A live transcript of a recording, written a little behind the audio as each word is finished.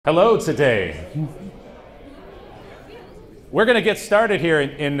Hello today. We're going to get started here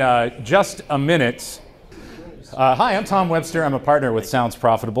in just a minute. Hi, I'm Tom Webster. I'm a partner with Sounds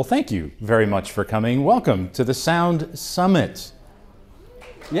Profitable. Thank you very much for coming. Welcome to the Sound Summit.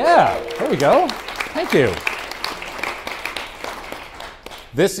 Yeah, there we go. Thank you.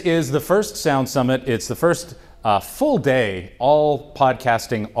 This is the first Sound Summit. It's the first full day, all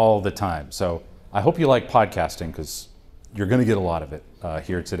podcasting all the time. So I hope you like podcasting because you're going to get a lot of it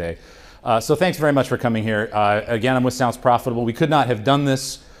here today. So thanks very much for coming here. Again, I'm with Sounds Profitable. We could not have done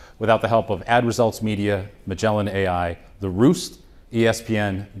this without the help of Ad Results Media, Magellan AI, The Roost,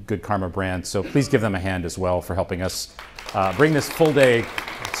 ESPN, Good Karma Brand. So please give them a hand as well for helping us bring this full day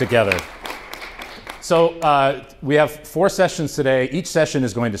together. So we have 4 sessions today. Each session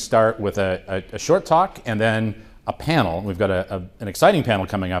is going to start with a short talk and then a panel. We've got an exciting panel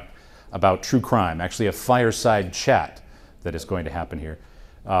coming up about true crime, actually a fireside chat that is going to happen here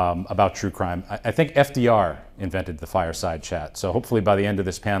about true crime. I think FDR invented the fireside chat, so hopefully by the end of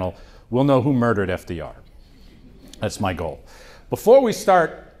this panel, we'll know who murdered FDR. That's my goal. Before we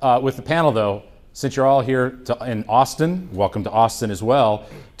start with the panel, though, since you're all here in Austin, welcome to Austin as well,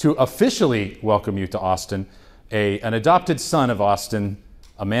 to officially welcome you to Austin, an adopted son of Austin,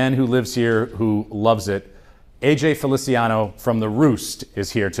 a man who lives here who loves it, AJ Feliciano from The Roost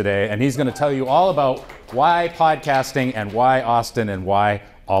is here today, and he's going to tell you all about why podcasting and why Austin and why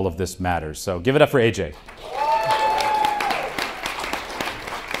all of this matters. So give it up for AJ.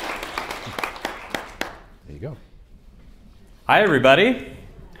 There you go. Hi, everybody.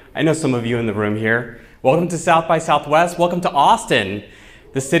 I know some of you in the room here. Welcome to South by Southwest. Welcome to Austin.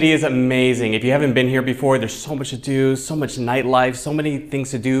 The city is amazing. If you haven't been here before, there's so much to do, so much nightlife, so many things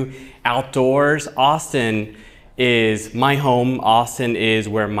to do outdoors. Austin is my home. Austin is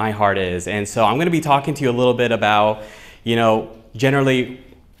where my heart is. And so I'm going to be talking to you a little bit about, generally,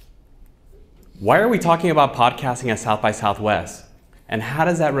 why are we talking about podcasting at South by Southwest? And how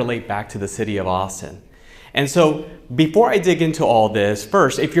does that relate back to the city of Austin? And so before I dig into all this,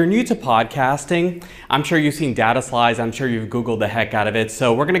 first, if you're new to podcasting, I'm sure you've seen data slides. I'm sure you've Googled the heck out of it.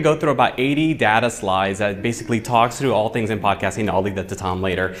 So we're going to go through about 80 data slides that basically talks through all things in podcasting. I'll leave that to Tom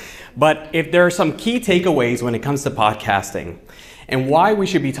later. But if there are some key takeaways when it comes to podcasting and why we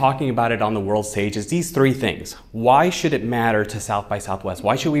should be talking about it on the world stage is these 3 things. Why should it matter to South by Southwest?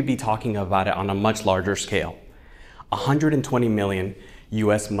 Why should we be talking about it on a much larger scale? 120 million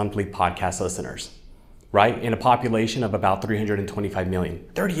US monthly podcast listeners. Right? In a population of about 325 million.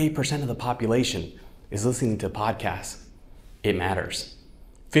 38% of the population is listening to podcasts. It matters.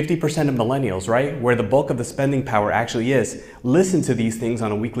 50% of millennials, right? Where the bulk of the spending power actually is, listen to these things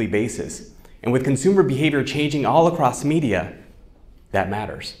on a weekly basis. And with consumer behavior changing all across media, that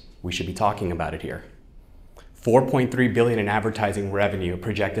matters. We should be talking about it here. 4.3 billion in advertising revenue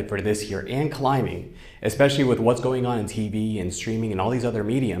projected for this year and climbing, especially with what's going on in TV and streaming and all these other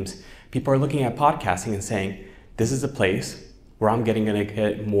mediums. People are looking at podcasting and saying, this is a place where I'm going to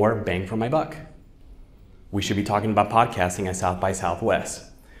get more bang for my buck. We should be talking about podcasting at South by Southwest.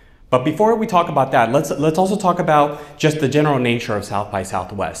 But before we talk about that, let's also talk about just the general nature of South by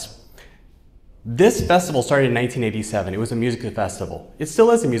Southwest. This festival started in 1987. It was a music festival. It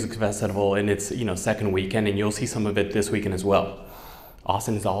still is a music festival in its second weekend, and you'll see some of it this weekend as well.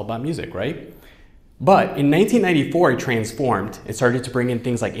 Austin is all about music, right? But in 1994, it transformed. It started to bring in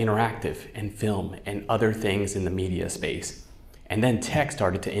things like interactive and film and other things in the media space. And then tech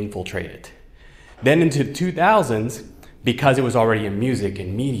started to infiltrate it. Then into the 2000s, because it was already in music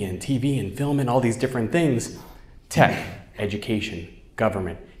and media and TV and film and all these different things, tech, education,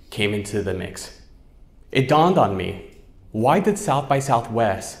 government came into the mix. It dawned on me, why did South by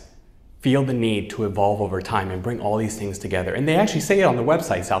Southwest feel the need to evolve over time and bring all these things together? And they actually say it on the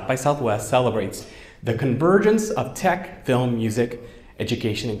website. South by Southwest celebrates the convergence of tech, film, music,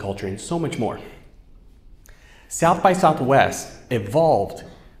 education, and culture, and so much more. South by Southwest evolved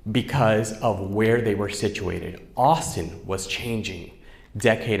because of where they were situated. Austin was changing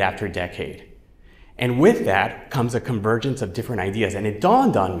decade after decade. And with that comes a convergence of different ideas. And it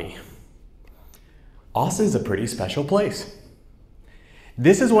dawned on me, Austin's a pretty special place.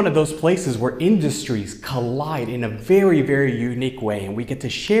 This is one of those places where industries collide in a very, very unique way, and we get to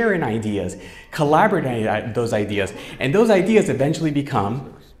share in ideas, collaborate on those ideas, and those ideas eventually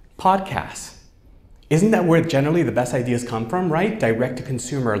become podcasts. Isn't that where generally the best ideas come from, right? Direct to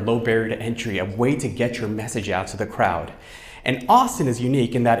consumer, low barrier to entry, a way to get your message out to the crowd. And Austin is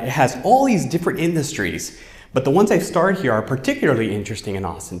unique in that it has all these different industries, but the ones I've started here are particularly interesting in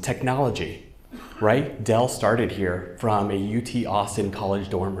Austin. Technology. Right? Dell started here from a UT Austin college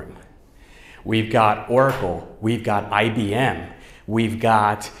dorm room. We've got Oracle, we've got IBM, we've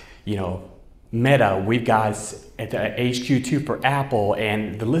got, Meta, we've got HQ2 for Apple,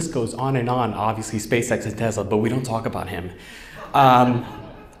 and the list goes on and on. Obviously, SpaceX and Tesla, but we don't talk about him.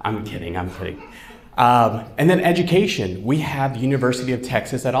 I'm kidding. And then education. We have the University of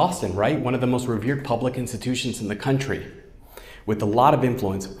Texas at Austin, right? One of the most revered public institutions in the country, with a lot of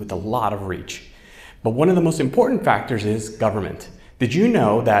influence, with a lot of reach. But one of the most important factors is government. Did you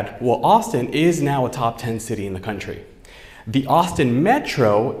know that, Austin is now a top 10 city in the country. The Austin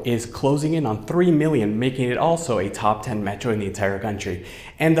Metro is closing in on 3 million, making it also a top 10 metro in the entire country.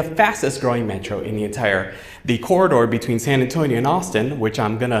 And the fastest growing metro in the corridor between San Antonio and Austin, which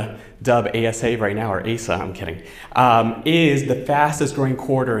I'm gonna dub ASA right now, or ASA, I'm kidding, is the fastest growing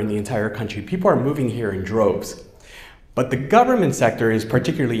corridor in the entire country. People are moving here in droves. But the government sector is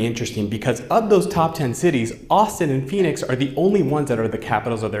particularly interesting because of those top 10 cities, Austin and Phoenix are the only ones that are the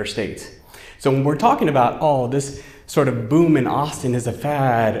capitals of their states. So when we're talking about, this sort of boom in Austin is a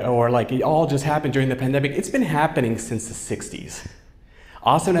fad, or like it all just happened during the pandemic, it's been happening since the 60s.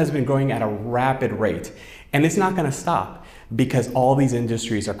 Austin has been growing at a rapid rate, and it's not gonna stop because all these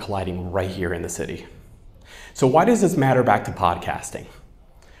industries are colliding right here in the city. So why does this matter back to podcasting?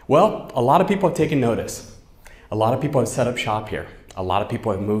 Well, a lot of people have taken notice. A lot of people have set up shop here. A lot of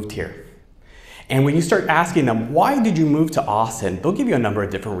people have moved here. And when you start asking them, why did you move to Austin? They'll give you a number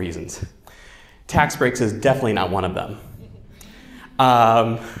of different reasons. Tax breaks is definitely not one of them.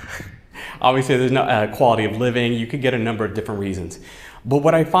 Obviously, there's no quality of living. You could get a number of different reasons. But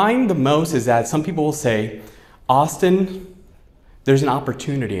what I find the most is that some people will say, Austin, there's an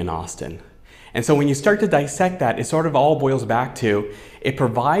opportunity in Austin. And so when you start to dissect that, it sort of all boils back to, it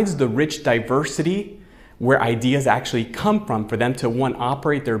provides the rich diversity where ideas actually come from for them to, one,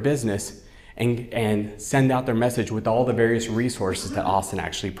 operate their business and send out their message with all the various resources that Austin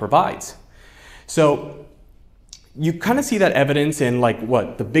actually provides. So you kind of see that evidence in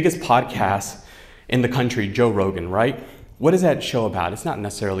the biggest podcast in the country, Joe Rogan, right? What is that show about? It's not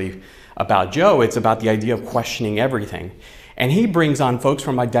necessarily about Joe, it's about the idea of questioning everything. And he brings on folks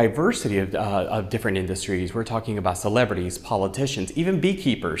from a diversity of different industries. We're talking about celebrities, politicians, even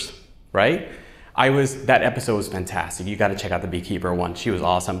beekeepers, right? That episode was fantastic. You got to check out the beekeeper one. She was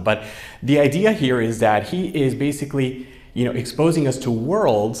awesome. But the idea here is that he is basically exposing us to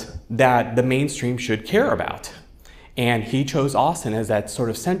worlds that the mainstream should care about. And he chose Austin as that sort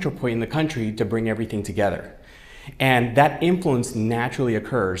of central point in the country to bring everything together. And that influence naturally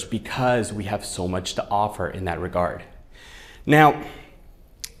occurs because we have so much to offer in that regard. Now,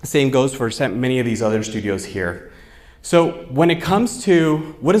 same goes for many of these other studios here. So when it comes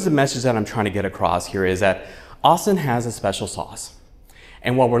to what is the message that I'm trying to get across here is that Austin has a special sauce.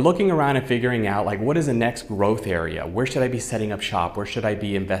 And while we're looking around and figuring out what is the next growth area, where should I be setting up shop? Where should I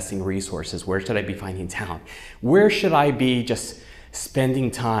be investing resources? Where should I be finding talent? Where should I be just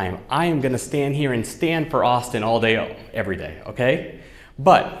spending time? I am gonna stand here and stand for Austin all day, every day, okay?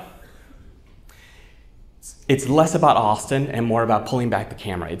 But it's less about Austin and more about pulling back the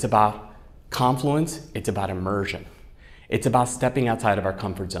camera. It's about confluence, it's about immersion. It's about stepping outside of our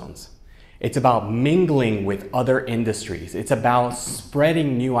comfort zones. It's about mingling with other industries. It's about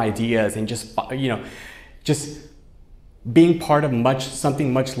spreading new ideas and just being part of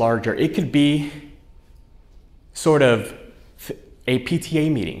something much larger. It could be sort of a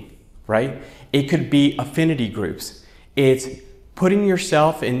PTA meeting, right? It could be affinity groups. It's putting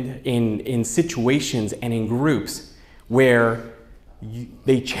yourself in situations and in groups where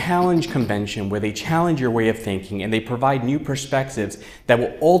they challenge convention, where they challenge your way of thinking, and they provide new perspectives that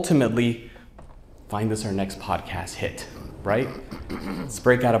will ultimately find us our next podcast hit, right? Let's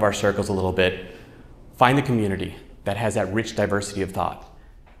break out of our circles a little bit, find a community that has that rich diversity of thought.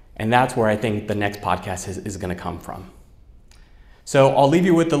 And that's where I think the next podcast is gonna come from. So I'll leave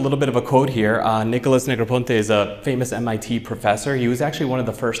you with a little bit of a quote here. Nicholas Negroponte is a famous MIT professor. He was actually one of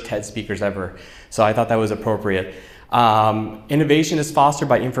the first TED speakers ever, so I thought that was appropriate. Innovation is fostered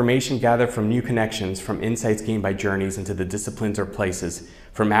by information gathered from new connections, from insights gained by journeys into the disciplines or places,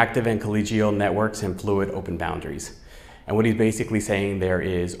 from active and collegial networks and fluid open boundaries. And what he's basically saying there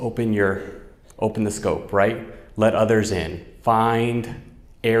is open the scope, right? Let others in. Find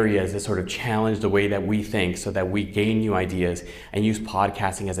areas that sort of challenge the way that we think so that we gain new ideas and use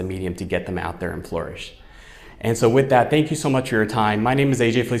podcasting as a medium to get them out there and flourish. And so with that, thank you so much for your time. My name is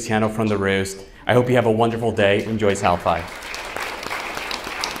AJ Feliciano from The Roost. I hope you have a wonderful day. Enjoy South by.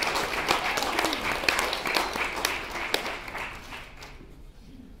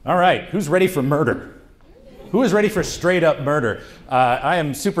 All right, who's ready for murder? Who is ready for straight up murder? I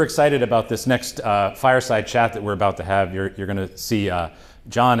am super excited about this next fireside chat that we're about to have. You're going to see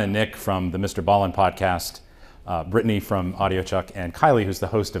John and Nick from the MrBallen Podcast Brittany from audiochuck, and Kylie, who's the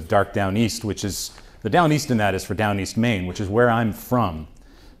host of Dark Downeast, which is, the Downeast in that is for Downeast, Maine, which is where I'm from.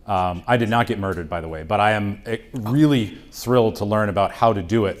 I did not get murdered, by the way, but I am really thrilled to learn about how to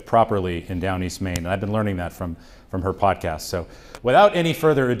do it properly in Downeast, Maine, and I've been learning that from her podcast. So without any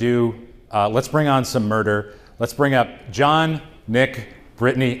further ado, let's bring on some murder. Let's bring up John, Nick,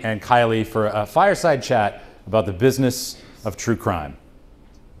 Brittany, and Kylie for a fireside chat about the business of true crime.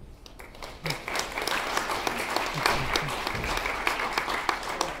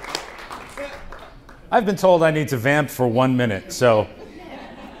 I've been told I need to vamp for 1 minute, so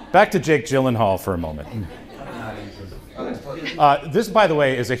back to Jake Gyllenhaal for a moment. This, by the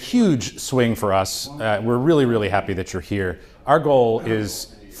way, is a huge swing for us. We're really, really happy that you're here. Our goal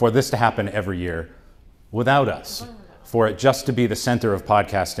is for this to happen every year without us, for it just to be the center of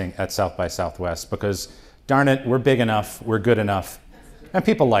podcasting at South by Southwest, because darn it, we're big enough, we're good enough, and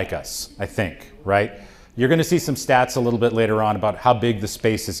people like us, I think, right? You're going to see some stats a little bit later on about how big the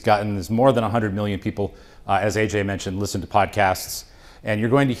space has gotten. There's more than 100 million people, as AJ mentioned, listen to podcasts. And you're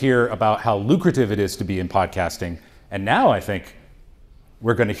going to hear about how lucrative it is to be in podcasting. And now I think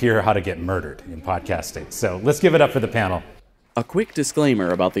we're going to hear how to get murdered in podcasting. So let's give it up for the panel. A quick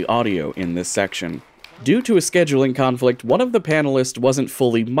disclaimer about the audio in this section. Due to a scheduling conflict, one of the panelists wasn't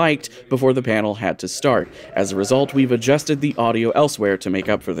fully mic'd before the panel had to start. As a result, we've adjusted the audio elsewhere to make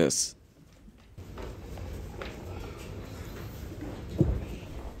up for this.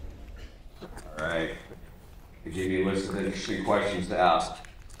 All right. I gave you a list of interesting questions to ask.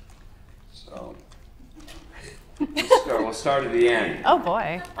 So, we'll start at the end. Oh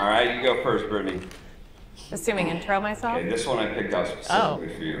boy. All right, you go first, Brittany. Assuming intro myself? Okay, this one I picked out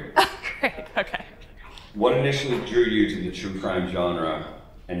specifically for you. Great, okay. What initially drew you to the true crime genre,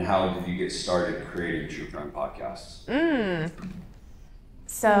 and how did you get started creating true crime podcasts?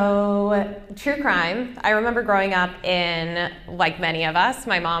 So, true crime, I remember growing up in, like many of us,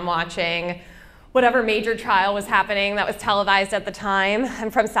 my mom watching whatever major trial was happening that was televised at the time. I'm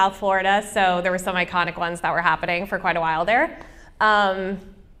from South Florida, so there were some iconic ones that were happening for quite a while there.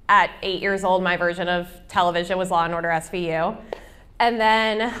 At 8 years old, my version of television was Law & Order SVU. And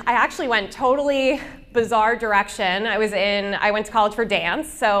then I actually went totally bizarre direction. I went to college for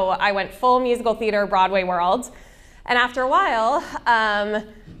dance, so I went full musical theater, Broadway world. And after a while,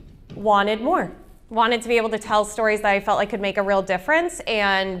 wanted more. Wanted to be able to tell stories that I felt like could make a real difference,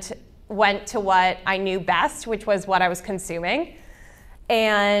 and went to what I knew best, which was what I was consuming,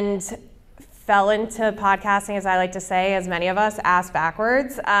 and fell into podcasting, as I like to say, as many of us, ass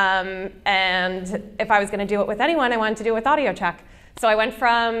backwards. And if I was going to do it with anyone, I wanted to do it with audiochuck. So I went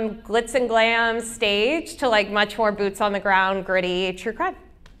from glitz and glam stage to like much more boots on the ground, gritty true crime.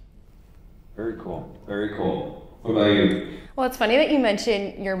 Very cool. Very cool. What about you? Well, it's funny that you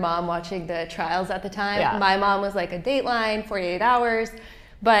mentioned your mom watching the trials at the time. Yeah. My mom was like a Dateline, 48 Hours.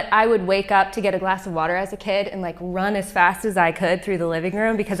 But I would wake up to get a glass of water as a kid and like run as fast as I could through the living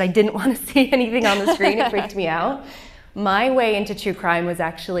room because I didn't want to see anything on the screen. It freaked me out. My way into true crime was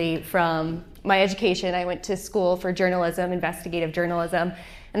actually from my education. I went to school for journalism, investigative journalism,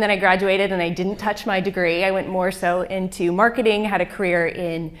 and then I graduated and I didn't touch my degree. I went more so into marketing, had a career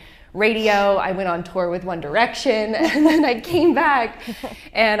in radio. I went on tour with One Direction, and then I came back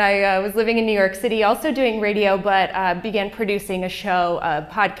and I was living in New York City, also doing radio, but began producing a show, a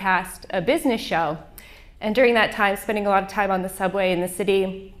podcast, a business show. And during that time, spending a lot of time on the subway in the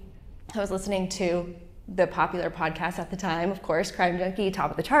city, I was listening to the popular podcast at the time, of course, Crime Junkie, top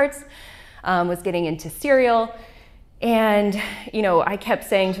of the charts, was getting into Serial. And, you know, I kept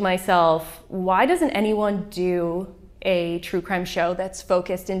saying to myself, why doesn't anyone do a true crime show that's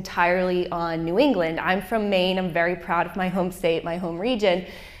focused entirely on New England? I'm from Maine. I'm very proud of my home state, my home region.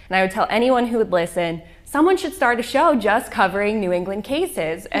 And I would tell anyone who would listen, someone should start a show just covering New England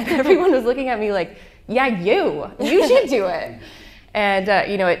cases. And everyone was looking at me like, yeah, you should do it. And,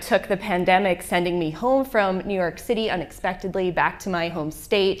 you know, it took the pandemic sending me home from New York City unexpectedly back to my home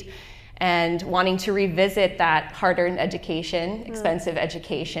state, and wanting to revisit that hard-earned education, expensive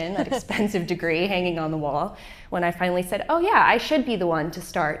education, that expensive degree hanging on the wall, when I finally said, oh yeah, I should be the one to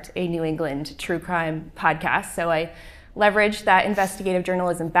start a New England true crime podcast. So I leveraged that investigative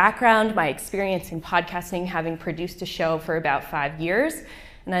journalism background, my experience in podcasting, having produced a show for about 5 years,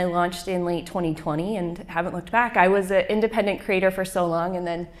 and I launched in late 2020 and haven't looked back. I was an independent creator for so long, and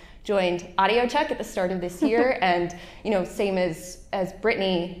then joined audiochuck at the start of this year. And, you know, same as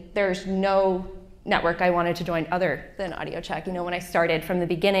Brittany, there's no network I wanted to join other than audiochuck. You know, when I started from the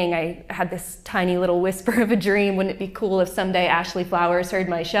beginning, I had this tiny little whisper of a dream. Wouldn't it be cool if someday Ashley Flowers heard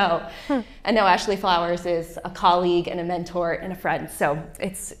my show? And now Ashley Flowers is a colleague and a mentor and a friend. So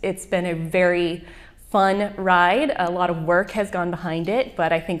it's been a very fun ride. A lot of work has gone behind it,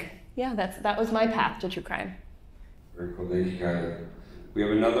 but I think, yeah, that was my path to true crime. Very cool, thank you, guys. We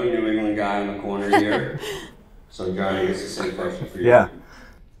have another New England guy in the corner here. So, John, I guess the same question for you. Yeah.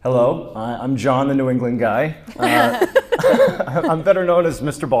 Hello, I'm John, the New England guy. I'm better known as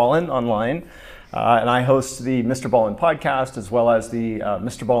MrBallen online, and I host the MrBallen Podcast as well as the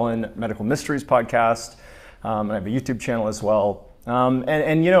MrBallen Medical Mysteries Podcast, and I have a YouTube channel as well.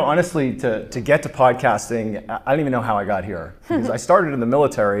 And you know, honestly, to get to podcasting, I don't even know how I got here, because I started in the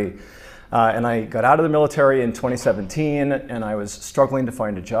military, and I got out of the military in 2017, and I was struggling to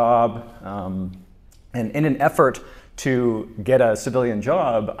find a job, and in an effort to get a civilian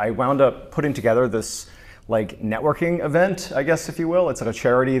job, I wound up putting together this like networking event, I guess, if you will. It's like a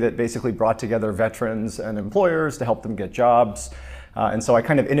charity that basically brought together veterans and employers to help them get jobs. And so I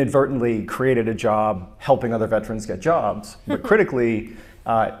kind of inadvertently created a job helping other veterans get jobs. But critically,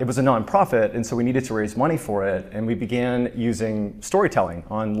 it was a nonprofit, and so we needed to raise money for it. And we began using storytelling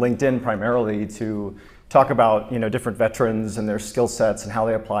on LinkedIn primarily to talk about, you know, different veterans and their skill sets and how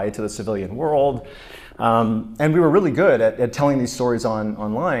they apply to the civilian world. And we were really good at telling these stories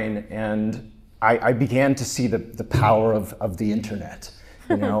online, and I began to see the power of the internet.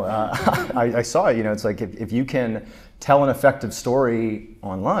 You know, I saw it. You know, it's like if you can tell an effective story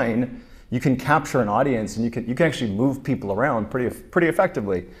online, you can capture an audience, and you can actually move people around pretty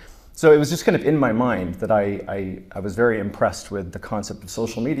effectively. So it was just kind of in my mind that I was very impressed with the concept of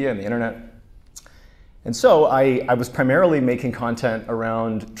social media and the internet. And so I was primarily making content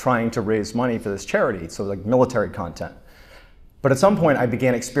around trying to raise money for this charity, so like military content. But at some point I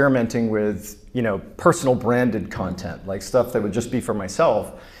began experimenting with, you know, personal branded content, like stuff that would just be for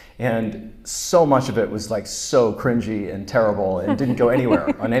myself. And so much of it was like so cringy and terrible and didn't go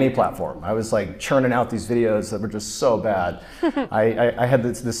anywhere on any platform. I was like churning out these videos that were just so bad. I had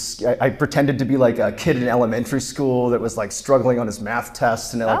I pretended to be like a kid in elementary school that was like struggling on his math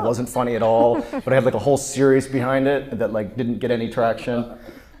test, and it like wasn't funny at all. But I had like a whole series behind it that like didn't get any traction.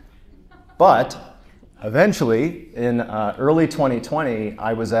 But eventually, in early 2020,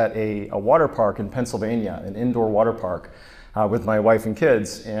 I was at a water park in Pennsylvania, an indoor water park, with my wife and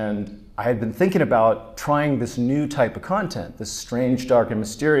kids, and I had been thinking about trying this new type of content, this strange, dark, and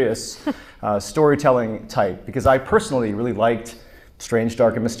mysterious storytelling type, because I personally really liked strange,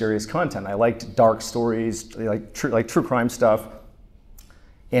 dark, and mysterious content. I liked dark stories, like true crime stuff.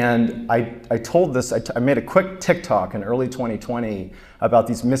 And I told this, I made a quick TikTok in early 2020 about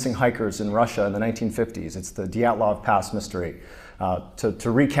these missing hikers in Russia in the 1950s. It's the Dyatlov Pass mystery. To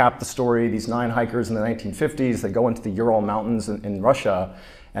recap the story, these 9 hikers in the 1950s, they go into the Ural Mountains in Russia,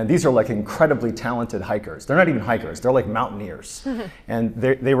 and these are like incredibly talented hikers. They're not even hikers, they're like mountaineers. And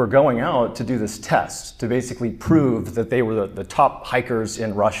they were going out to do this test to basically prove that they were the top hikers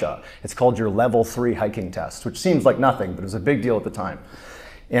in Russia. It's called your level 3 hiking test, which seems like nothing, but it was a big deal at the time.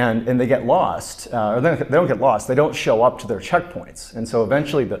 And they get lost, or they don't get lost, they don't show up to their checkpoints. And so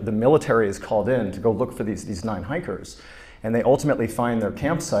eventually the military is called in to go look for these 9 hikers. And they ultimately find their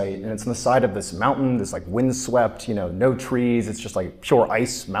campsite, and it's on the side of this mountain, this like windswept, you know, no trees, it's just like pure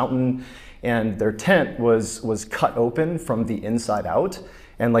ice mountain. And their tent was cut open from the inside out,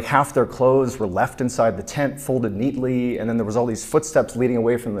 and like half their clothes were left inside the tent folded neatly, and then there was all these footsteps leading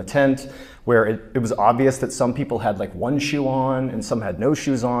away from the tent where it was obvious that some people had like one shoe on and some had no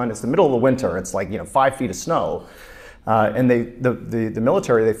shoes on. It's the middle of the winter, it's like, you know, 5 feet of snow. And the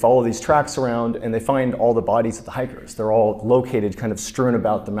military, they follow these tracks around, and they find all the bodies of the hikers. They're all located kind of strewn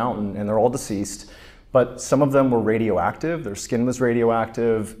about the mountain, and they're all deceased. But some of them were radioactive, their skin was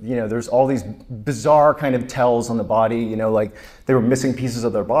radioactive. You know, there's all these bizarre kind of tells on the body, you know, like they were missing pieces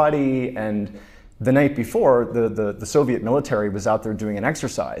of their body. And the night before, the Soviet military was out there doing an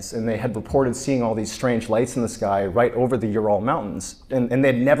exercise, and they had reported seeing all these strange lights in the sky right over the Ural Mountains. And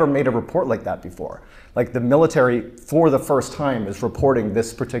they'd never made a report like that before. Like the military, for the first time, is reporting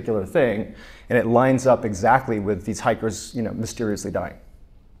this particular thing, and it lines up exactly with these hikers, you know, mysteriously dying.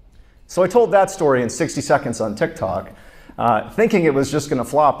 So I told that story in 60 seconds on TikTok, thinking it was just going to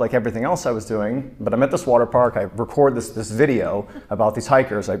flop like everything else I was doing. But I'm at this water park, I record this video about these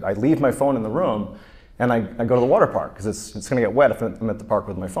hikers, I leave my phone in the room, and I go to the water park, because it's going to get wet if I'm at the park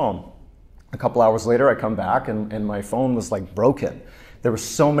with my phone. A couple hours later, I come back, and my phone was like broken. There were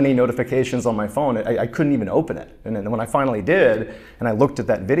so many notifications on my phone, I couldn't even open it. And then when I finally did, and I looked at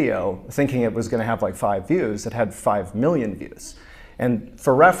that video, thinking it was going to have like 5 views, it had 5 million views. And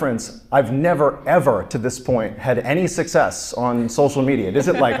for reference, I've never, ever to this point had any success on social media. It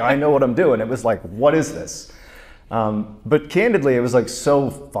isn't like I know what I'm doing. It was like, what is this? But candidly, it was like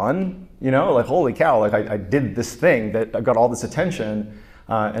so fun, you know, like holy cow, like I did this thing that got all this attention.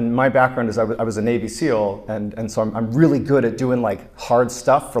 And my background is I was a Navy SEAL, and so I'm really good at doing like hard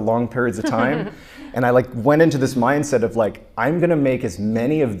stuff for long periods of time. And I like went into this mindset of like, I'm gonna make as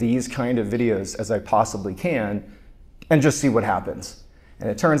many of these kind of videos as I possibly can and just see what happens. And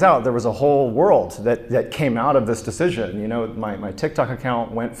it turns out there was a whole world that came out of this decision. You know, my TikTok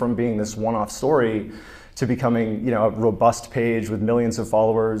account went from being this one-off story to becoming, you know, a robust page with millions of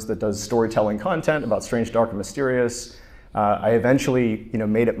followers that does storytelling content about strange, dark, and mysterious. I eventually, you know,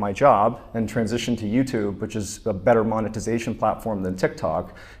 made it my job and transitioned to YouTube, which is a better monetization platform than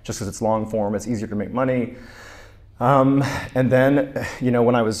TikTok, just because it's long form, it's easier to make money. And then, you know,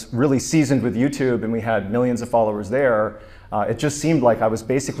 when I was really seasoned with YouTube and we had millions of followers there, it just seemed like I was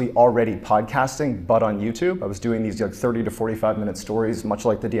basically already podcasting, but on YouTube. I was doing these like 30 to 45 minute stories, much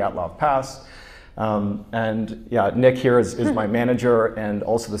like the Dyatlov Pass. And yeah, Nick here is my manager and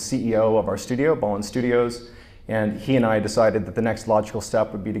also the CEO of our studio, Ballen Studios. And he and I decided that the next logical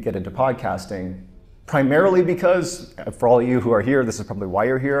step would be to get into podcasting, primarily because, for all of you who are here, this is probably why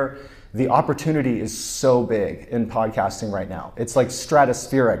you're here, the opportunity is so big in podcasting right now. It's like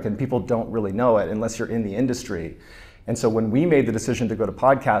stratospheric, and people don't really know it unless you're in the industry. And so when we made the decision to go to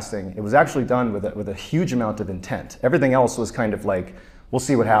podcasting, it was actually done with a huge amount of intent. Everything else was kind of like, we'll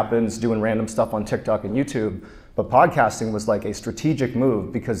see what happens, doing random stuff on TikTok and YouTube. But podcasting was like a strategic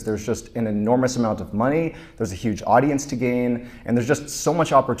move because there's just an enormous amount of money, there's a huge audience to gain, and there's just so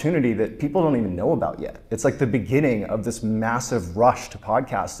much opportunity that people don't even know about yet. It's like the beginning of this massive rush to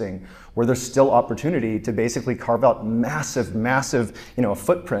podcasting where there's still opportunity to basically carve out massive, you know, a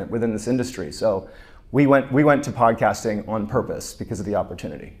footprint within this industry. So we went to podcasting on purpose because of the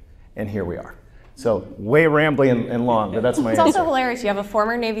opportunity, and here we are. So way rambling and long, but that's my answer. It's also hilarious. You have a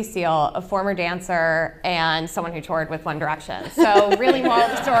former Navy SEAL, a former dancer, and someone who toured with One Direction. So really, moral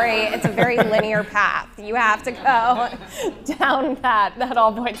of the story, it's a very linear path. You have to go down that at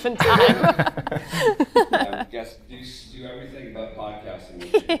all points in time. I guess do everything but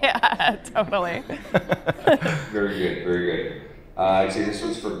podcasting. Yeah, totally. Very good, very good. I'd say this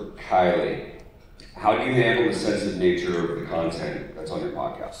one's for Kylie. How do you handle the sensitive nature of the content that's on your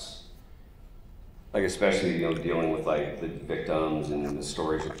podcast? Like especially, you know, dealing with like the victims and the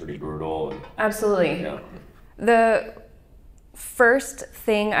stories are pretty brutal. Absolutely. Yeah. The first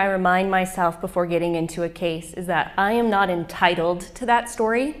thing I remind myself before getting into a case is that I am not entitled to that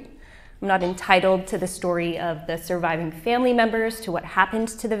story. I'm not entitled to the story of the surviving family members, to what happened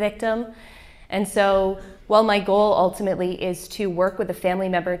to the victim. And so while my goal ultimately is to work with a family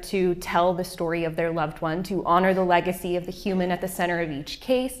member to tell the story of their loved one, to honor the legacy of the human at the center of each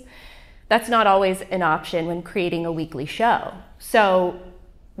case, that's not always an option when creating a weekly show. So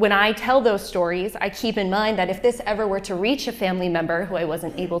when I tell those stories, I keep in mind that if this ever were to reach a family member who I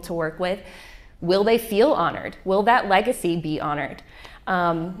wasn't able to work with, will they feel honored? Will that legacy be honored?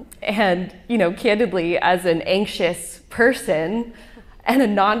 And, you know, candidly, as an anxious person and a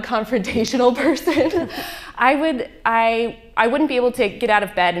non-confrontational person, I wouldn't be able to get out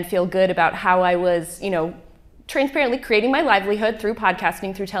of bed and feel good about how I was, you know, transparently creating my livelihood through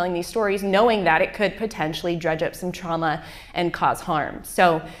podcasting, through telling these stories, knowing that it could potentially dredge up some trauma and cause harm.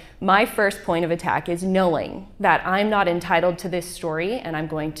 So my first point of attack is knowing that I'm not entitled to this story and I'm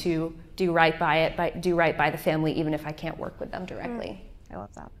going to do right by it, do right by the family, even if I can't work with them directly. I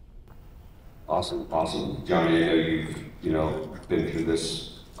love that. Awesome, awesome. Johnny, I know you've, you know, been through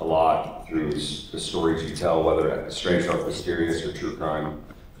this a lot through the stories you tell, whether it's strange, dark, mysterious, or true crime.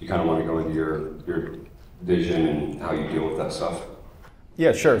 You kind of want to go into your vision and how you deal with that stuff?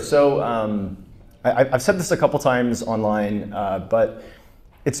 Yeah, sure. So I've said this a couple times online, but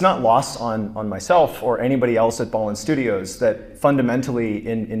it's not lost on myself or anybody else at Ballen Studios that fundamentally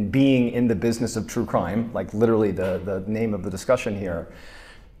in being in the business of true crime, like literally the name of the discussion here,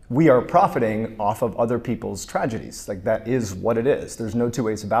 we are profiting off of other people's tragedies. Like that is what it is. There's no two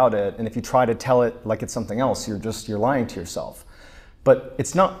ways about it. And if you try to tell it like it's something else, you're lying to yourself. But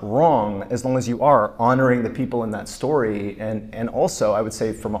it's not wrong as long as you are honoring the people in that story. And also, I would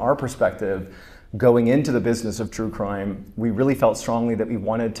say from our perspective, going into the business of true crime, we really felt strongly that we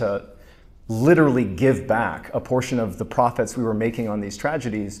wanted to literally give back a portion of the profits we were making on these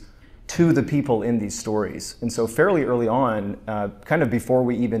tragedies to the people in these stories. And so fairly early on, kind of before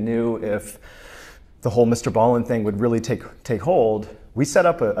we even knew if the whole MrBallen thing would really take hold, we set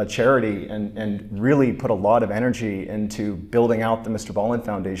up a charity and really put a lot of energy into building out the MrBallen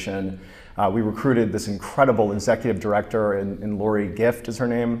Foundation. We recruited this incredible executive director, and Lori Gift is her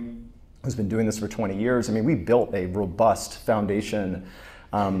name, who's been doing this for 20 years. I mean, we built a robust foundation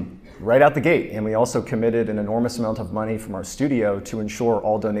right out the gate, and we also committed an enormous amount of money from our studio to ensure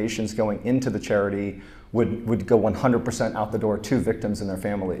all donations going into the charity would go 100% out the door to victims and their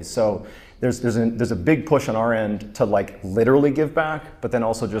families. So there's a big push on our end to like literally give back, but then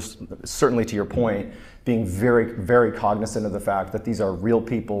also just certainly to your point, being very, very cognizant of the fact that these are real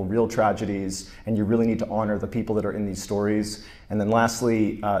people, real tragedies, and you really need to honor the people that are in these stories. And then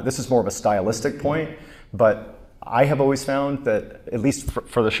lastly, this is more of a stylistic point, but I have always found that, at least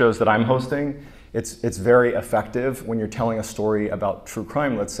for the shows that I'm hosting, it's very effective when you're telling a story about true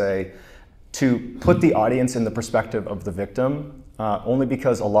crime, let's say, to put the audience in the perspective of the victim, only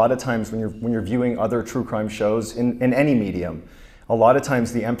because a lot of times when you're viewing other true crime shows in any medium, a lot of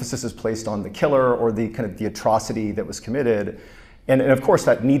times the emphasis is placed on the killer or the kind of the atrocity that was committed. And of course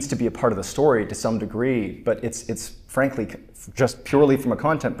that needs to be a part of the story to some degree, but it's frankly, just purely from a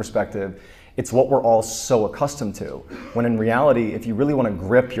content perspective, it's what we're all so accustomed to. When in reality, if you really want to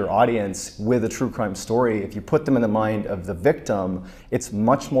grip your audience with a true crime story, if you put them in the mind of the victim, it's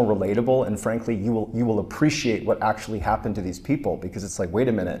much more relatable, and frankly, you will appreciate what actually happened to these people, because it's like, wait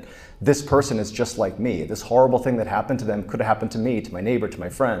a minute, this person is just like me. This horrible thing that happened to them could have happened to me, to my neighbor, to my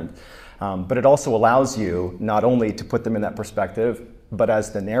friend. But it also allows you not only to put them in that perspective, but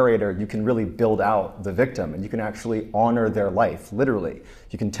as the narrator, you can really build out the victim, and you can actually honor their life, literally.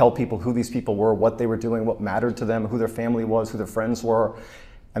 You can tell people who these people were, what they were doing, what mattered to them, who their family was, who their friends were.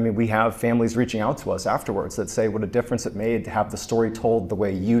 I mean, we have families reaching out to us afterwards that say what a difference it made to have the story told the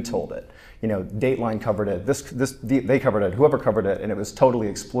way you told it. You know, Dateline covered it, they covered it, whoever covered it, and it was totally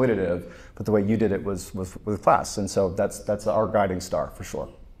exploitative, but the way you did it was with class. And so that's our guiding star, for sure.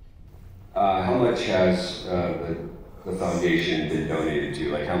 How much has the foundation been donated to?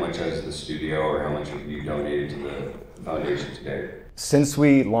 Like, how much has the studio, or how much have you donated to the foundation today? Since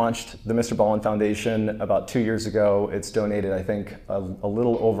we launched the MrBallen Foundation about 2 years ago, it's donated, I think, a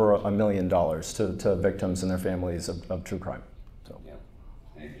little over $1 million to victims and their families of true crime. So. Yeah,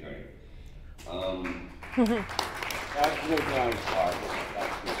 thank you.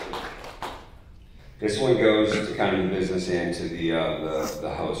 This one goes to kind of the business and to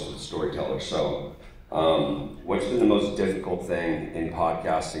the host, the storyteller. So, what's been the most difficult thing in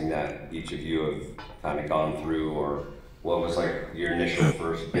podcasting that each of you have kind of gone through, or what was like your initial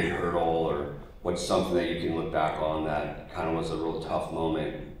first big hurdle, or what's something that you can look back on that kind of was a real tough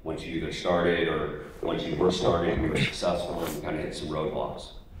moment once you either started or once you were started and you were successful and kind of hit some roadblocks?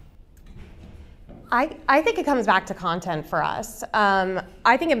 I think it comes back to content for us.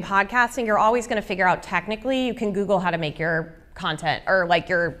 I think in podcasting, you're always going to figure out technically, you can Google how to make your content, or like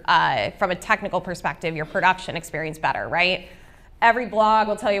your, from a technical perspective, your production experience better, right? Every blog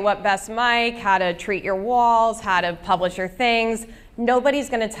will tell you what best mic, how to treat your walls, how to publish your things. Nobody's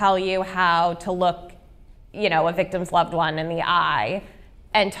going to tell you how to look, you know, a victim's loved one in the eye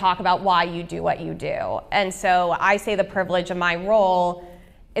and talk about why you do what you do. And so I say the privilege of my role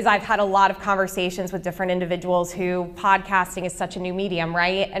is I've had a lot of conversations with different individuals who podcasting is such a new medium,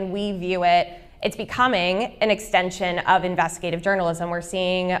 right? And we view it, it's becoming an extension of investigative journalism. We're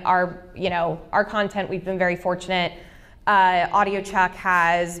seeing our, you know, our content, we've been very fortunate. audiochuck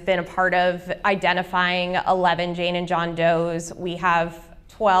has been a part of identifying 11 Jane and John Does. We have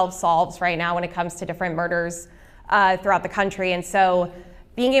 12 solves right now when it comes to different murders throughout the country. And so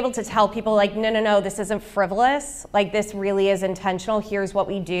being able to tell people like, no, this isn't frivolous, like this really is intentional, here's what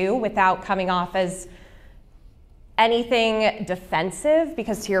we do, without coming off as anything defensive,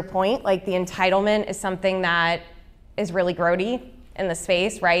 because to your point, like the entitlement is something that is really grody in the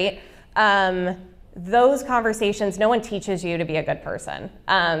space, right? Those conversations, no one teaches you to be a good person.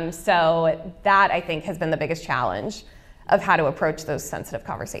 So that I think has been the biggest challenge of how to approach those sensitive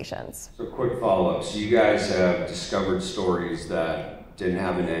conversations. So quick follow-up. So you guys have discovered stories that didn't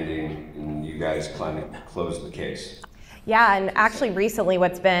have an ending, and you guys kind of closed the case. Yeah, and actually recently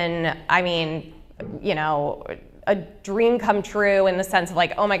what's been, I mean, you know, a dream come true in the sense of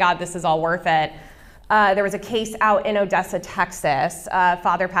like, oh my God, this is all worth it. There was a case out in Odessa, Texas,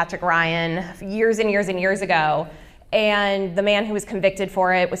 Father Patrick Ryan, years and years and years ago, and the man who was convicted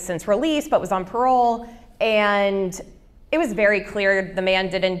for it was since released but was on parole, and it was very clear the man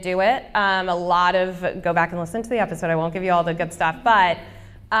didn't do it. Go back and listen to the episode, I won't give you all the good stuff, but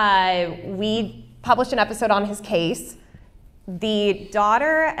we published an episode on his case. The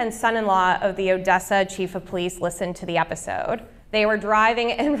daughter and son-in-law of the Odessa chief of police listened to the episode. They were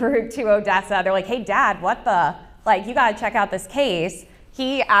driving en route to Odessa. They're like, hey dad, what the, like you gotta check out this case.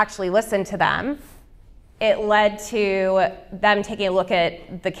 He actually listened to them. It led to them taking a look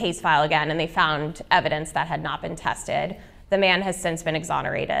at the case file again, and they found evidence that had not been tested. The man has since been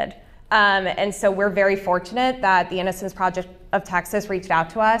exonerated. And so we're very fortunate that the Innocence Project of Texas reached out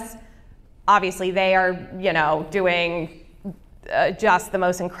to us. Obviously they are, you know, doing just the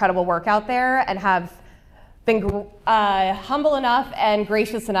most incredible work out there and have been humble enough and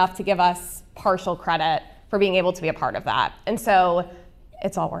gracious enough to give us partial credit for being able to be a part of that. And so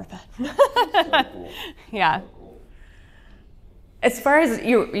it's all worth it. Yeah. As far as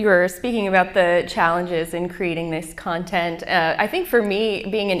you were speaking about the challenges in creating this content, I think for me,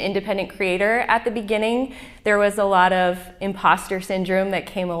 being an independent creator at the beginning, there was a lot of imposter syndrome that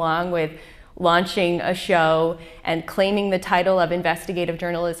came along with launching a show and claiming the title of investigative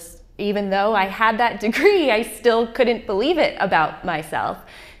journalist. Even though I had that degree, I still couldn't believe it about myself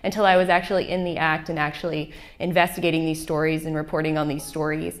until I was actually in the act and actually investigating these stories and reporting on these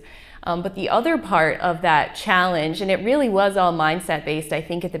stories. But the other part of that challenge, and it really was all mindset based, I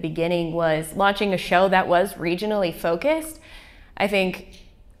think at the beginning, was launching a show that was regionally focused. I think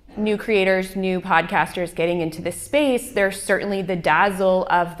new creators, new podcasters getting into this space, there's certainly the dazzle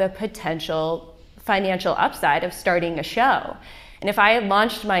of the potential financial upside of starting a show. And if I had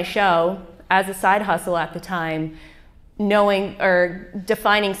launched my show as a side hustle at the time, knowing or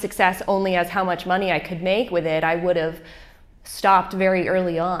defining success only as how much money I could make with it, I would have stopped very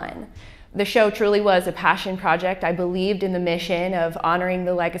early on. The show truly was a passion project. I believed in the mission of honoring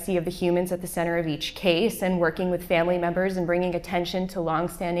the legacy of the humans at the center of each case and working with family members and bringing attention to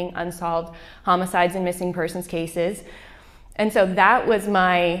longstanding unsolved homicides and missing persons cases. And so that was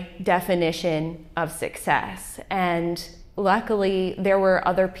my definition of success. And luckily, there were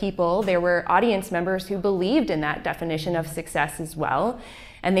other people, there were audience members who believed in that definition of success as well.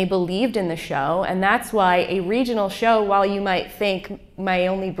 And they believed in the show. And that's why a regional show, while you might think might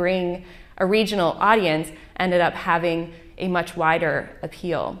only bring a regional audience, ended up having a much wider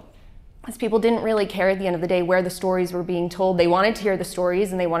appeal. Because people didn't really care at the end of the day where the stories were being told. They wanted to hear the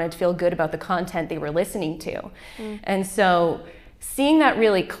stories and they wanted to feel good about the content they were listening to. And so seeing that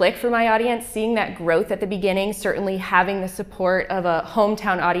really click for my audience, seeing that growth at the beginning, certainly having the support of a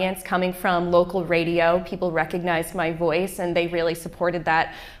hometown audience coming from local radio, people recognized my voice and they really supported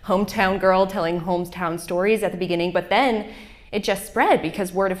that hometown girl telling hometown stories at the beginning. But then it just spread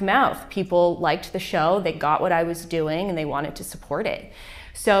because word of mouth. People liked the show, they got what I was doing, and they wanted to support it.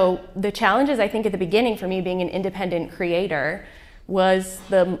 So the challenges, I think, at the beginning for me being an independent creator was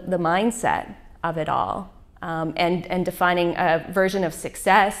the mindset of it all. And defining a version of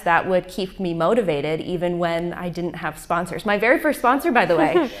success that would keep me motivated even when I didn't have sponsors. My very first sponsor, by the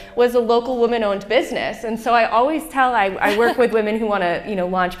way, was a local woman-owned business. And so I always tell, I work with women who want to,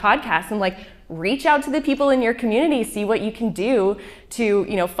 launch podcasts. I'm like, reach out to the people in your community, see what you can do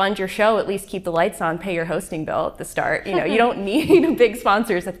to, fund your show, at least keep the lights on, pay your hosting bill at the start. You don't need big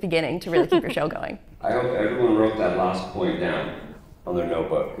sponsors at the beginning to really keep your show going. I hope everyone wrote that last point down on their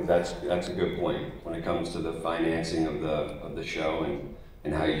notebook, because that's a good point when it comes to the financing of the show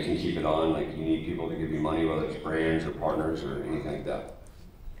and how you can keep it on. Like, you need people to give you money, whether it's brands or partners or anything like that.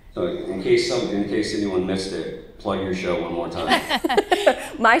 So in case anyone missed it, plug your show one more time.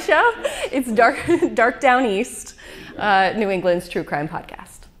 My show? It's Dark Downeast, New England's true crime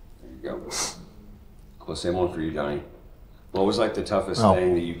podcast. There you go. Cool. Same one for you, Johnny. What was like the toughest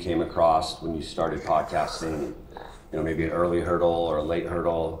thing that you came across when you started podcasting? Maybe an early hurdle or a late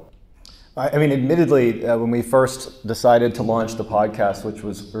hurdle? I mean, admittedly, when we first decided to launch the podcast, which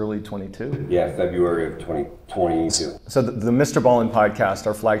was early 22. Yeah, February of 2022. So the MrBallen Podcast,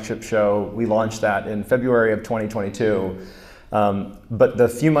 our flagship show, we launched that in February of 2022. But the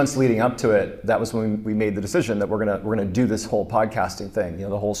few months leading up to it, that was when we made the decision that we're gonna do this whole podcasting thing,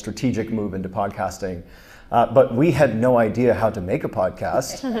 the whole strategic move into podcasting. But we had no idea how to make a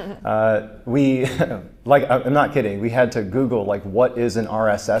podcast. I'm not kidding, we had to Google, what is an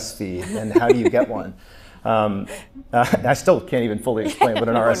RSS feed and how do you get one? I still can't even fully explain what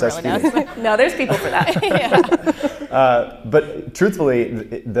an RSS feed is. No, there's people for that. But truthfully,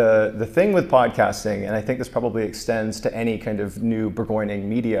 the thing with podcasting, and I think this probably extends to any kind of new burgeoning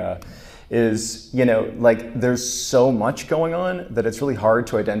media, is, there's so much going on that it's really hard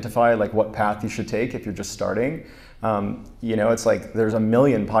to identify what path you should take if you're just starting. It's like there's a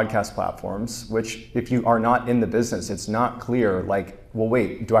million podcast platforms, which if you are not in the business, it's not clear, well,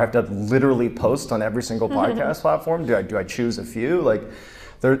 wait, do I have to literally post on every single podcast platform? Do I choose a few?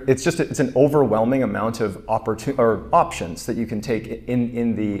 It's an overwhelming amount of options that you can take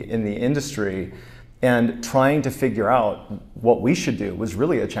in the industry. And trying to figure out what we should do was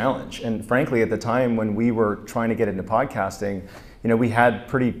really a challenge. And frankly, at the time when we were trying to get into podcasting, we had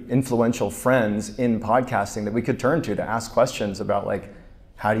pretty influential friends in podcasting that we could turn to ask questions about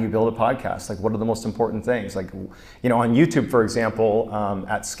how do you build a podcast? What are the most important things? On YouTube, for example,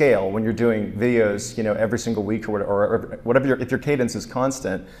 at scale, when you're doing videos, every single week or whatever, if your cadence is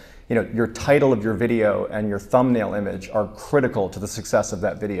constant, your title of your video and your thumbnail image are critical to the success of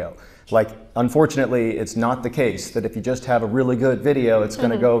that video. Like, unfortunately, it's not the case that if you just have a really good video, it's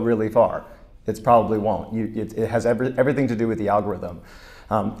going to go really far. It probably won't. It has everything to do with the algorithm.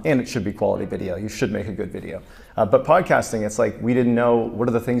 And it should be quality video. You should make a good video. But podcasting, it's like we didn't know what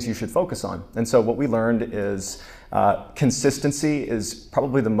are the things you should focus on. And so what we learned is consistency is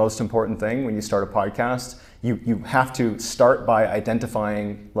probably the most important thing when you start a podcast. You have to start by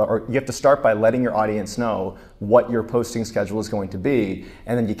identifying, or you have to start by letting your audience know what your posting schedule is going to be,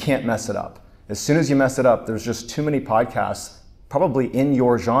 and then you can't mess it up. As soon as you mess it up, there's just too many podcasts probably in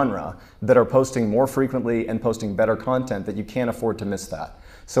your genre that are posting more frequently and posting better content that you can't afford to miss that.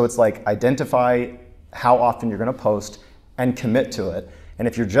 So it's like identify how often you're going to post and commit to it. And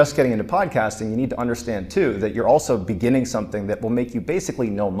if you're just getting into podcasting, you need to understand too that you're also beginning something that will make you basically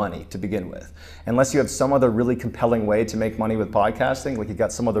no money to begin with. Unless you have some other really compelling way to make money with podcasting, like you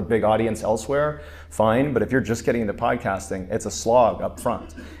got some other big audience elsewhere, fine. But if you're just getting into podcasting, it's a slog up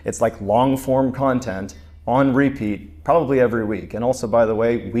front. It's like long form content on repeat, probably every week. And also, by the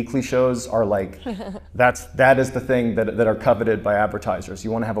way, weekly shows are like, that is the thing that are coveted by advertisers. You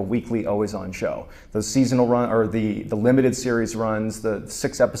want to have a weekly, always on show. Those seasonal run, or the limited series runs, the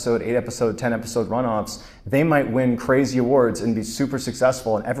 6-episode, 8-episode, 10-episode runoffs, they might win crazy awards and be super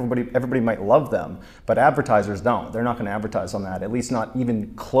successful, and everybody might love them, but advertisers don't. They're not going to advertise on that, at least not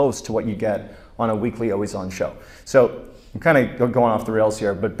even close to what you get on a weekly, always on show. So I'm kind of going off the rails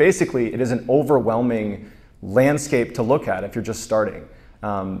here, but basically it is an overwhelming landscape to look at if you're just starting.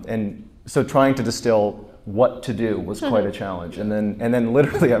 And so trying to distill what to do was quite a challenge. And then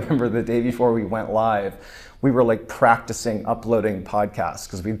literally, I remember the day before we went live, we were like practicing uploading podcasts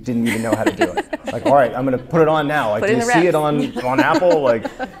because we didn't even know how to do it. Like, all right, I'm going to put it on now. Like, do you see it on Apple? Like,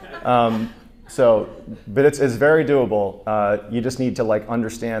 but it's very doable. You just need to like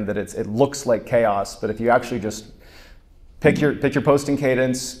understand that it looks like chaos, but if you actually just pick your posting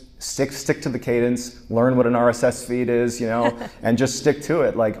cadence, stick to the cadence, learn what an RSS feed is, and just stick to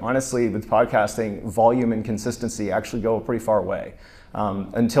it. Like, honestly, with podcasting, volume and consistency actually go a pretty far way.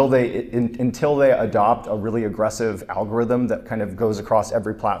 Until they adopt a really aggressive algorithm that kind of goes across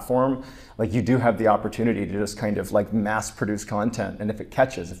every platform, like, you do have the opportunity to just kind of like mass produce content. And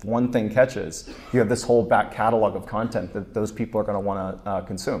if one thing catches, you have this whole back catalog of content that those people are going to want to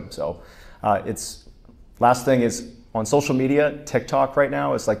consume. So last thing is, on social media, TikTok right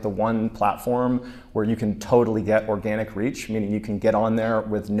now is like the one platform where you can totally get organic reach, meaning you can get on there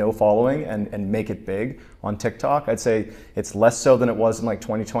with no following and make it big on TikTok. I'd say it's less so than it was in like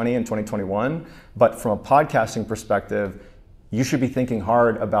 2020 and 2021, but from a podcasting perspective, you should be thinking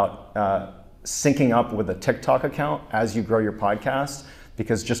hard about syncing up with a TikTok account as you grow your podcast,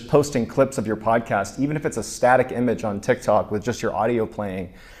 because just posting clips of your podcast, even if it's a static image on TikTok with just your audio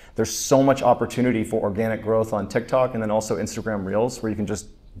playing, there's so much opportunity for organic growth on TikTok, and then also Instagram Reels, where you can just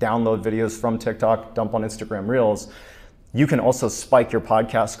download videos from TikTok, dump on Instagram Reels. You can also spike your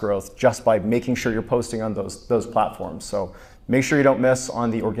podcast growth just by making sure you're posting on those platforms. So make sure you don't miss on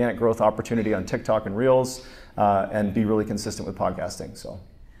the organic growth opportunity on TikTok and Reels, and be really consistent with podcasting. So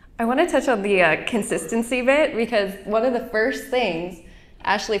I want to touch on the consistency bit, because one of the first things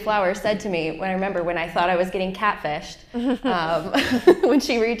Ashley Flowers said to me when I thought I was getting catfished, when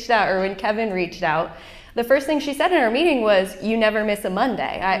she reached out, or when Kevin reached out, the first thing she said in our meeting was, "You never miss a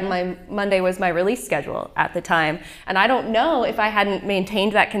Monday." My Monday was my release schedule at the time. And I don't know if I hadn't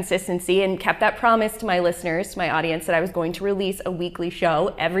maintained that consistency and kept that promise to my listeners, to my audience, that I was going to release a weekly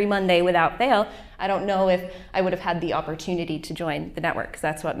show every Monday without fail. I don't know if I would have had the opportunity to join the network, because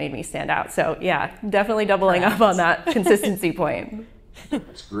that's what made me stand out. So yeah, definitely doubling up on that consistency point.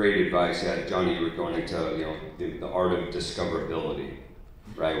 That's great advice. Yeah, Johnny, you were going into the art of discoverability,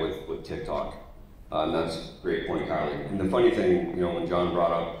 right, with TikTok. And that's a great point, Kylie. And the funny thing, when John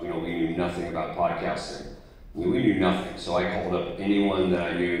brought up, we knew nothing about podcasting. We knew nothing. So I called up anyone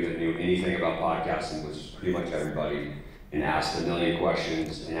that I knew that knew anything about podcasting, which was pretty much everybody, and asked a million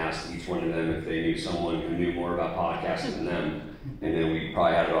questions, and asked each one of them if they knew someone who knew more about podcasting than them. And then we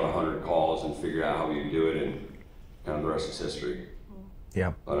probably had about 100 calls and figured out how we would do it, and kind of the rest is history.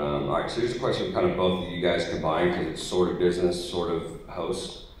 yeah. But all right, so here's a question for kind of both of you guys combined, because it's sort of business, sort of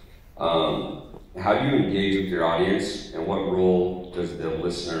host. How do you engage with your audience, and what role does the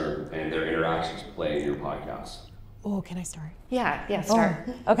listener and their interactions play in your podcast? Oh, can I start? Yeah, start.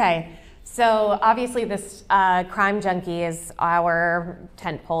 Oh, okay. So obviously this Crime Junkie is our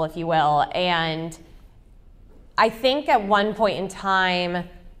tentpole, if you will. And I think at one point in time,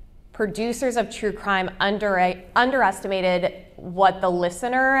 producers of true crime underestimated what the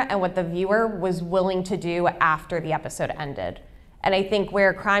listener and what the viewer was willing to do after the episode ended. And I think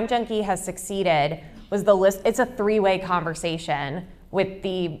where Crime Junkie has succeeded was it's a three-way conversation with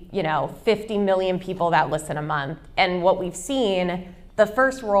the 50 million people that listen a month. And what we've seen, the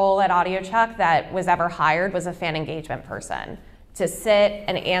first role at audiochuck that was ever hired was a fan engagement person to sit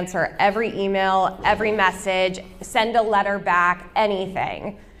and answer every email, every message, send a letter back,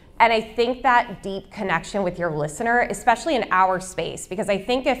 anything. And I think that deep connection with your listener, especially in our space, because I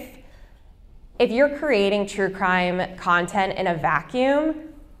think if you're creating true crime content in a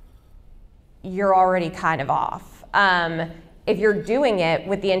vacuum, you're already kind of off. If you're doing it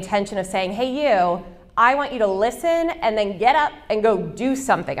with the intention of saying, hey, you, I want you to listen and then get up and go do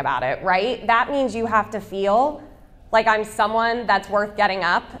something about it, right? That means you have to feel like I'm someone that's worth getting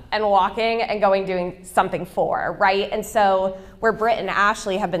up and walking and going doing something for, right? And so where Britt and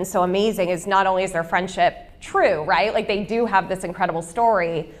Ashley have been so amazing is not only is their friendship true, right? Like they do have this incredible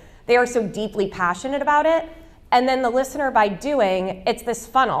story, they are so deeply passionate about it. And then the listener, by doing, it's this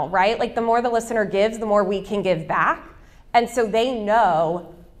funnel, right? Like the more the listener gives, the more we can give back. And so they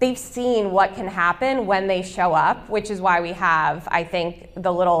know, they've seen what can happen when they show up, which is why we have, I think,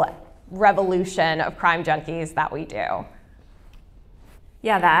 the little revolution of crime junkies that we do.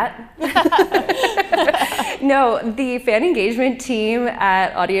 Yeah, that. No, the fan engagement team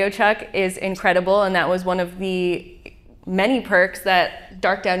at audiochuck is incredible, and that was one of the many perks that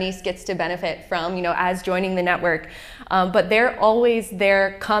Dark Downeast gets to benefit from, as joining the network. But they're always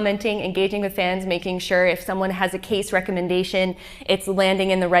there commenting, engaging with fans, making sure if someone has a case recommendation, it's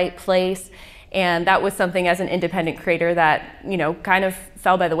landing in the right place. And that was something as an independent creator that, kind of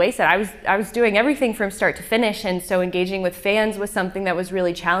fell by the wayside. I was doing everything from start to finish, and so engaging with fans was something that was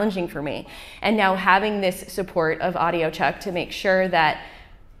really challenging for me. And now having this support of audiochuck to make sure that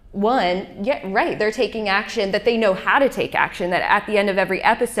they're taking action, that they know how to take action, that at the end of every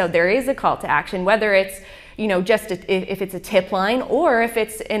episode there is a call to action, whether it's if it's a tip line or if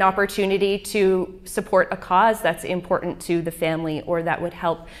it's an opportunity to support a cause that's important to the family or that would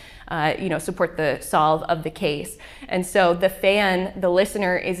help support the solve of the case. And so the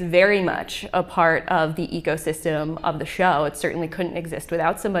listener is very much a part of the ecosystem of the show. It certainly couldn't exist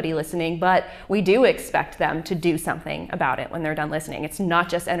without somebody listening, but we do expect them to do something about it when they're done listening. It's not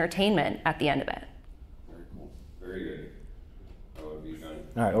just entertainment at the end of it. Very cool. Very good.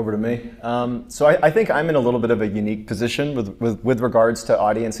 All right, over to me. So I think I'm in a little bit of a unique position with regards to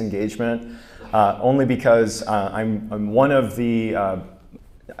audience engagement, only because I'm one of the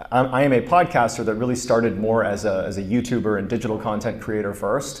I am a podcaster that really started more as a YouTuber and digital content creator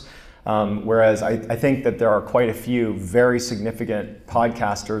first, whereas I think that there are quite a few very significant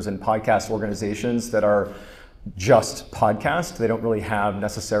podcasters and podcast organizations that are just podcast. They don't really have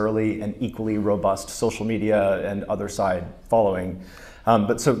necessarily an equally robust social media and other side following.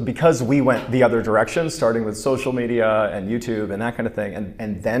 But so because we went the other direction, starting with social media and YouTube and that kind of thing,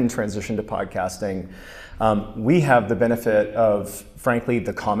 and then transitioned to podcasting, we have the benefit of, frankly,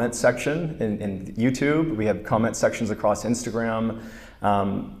 the comment section in YouTube. We have comment sections across Instagram.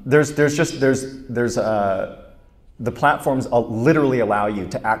 The platforms literally allow you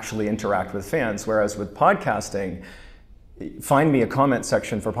to actually interact with fans, whereas with podcasting, find me a comment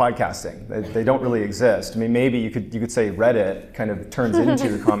section for podcasting. They don't really exist. I mean, maybe you could say Reddit kind of turns into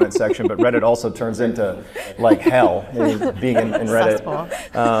the comment section, but Reddit also turns into like hell, being in Reddit.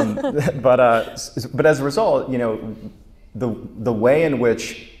 But as a result, the way in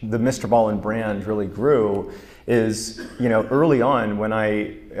which the MrBallen brand really grew is, early on when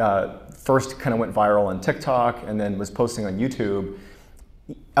I first kind of went viral on TikTok and then was posting on YouTube,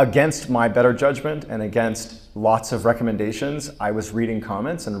 against my better judgment and against lots of recommendations, I was reading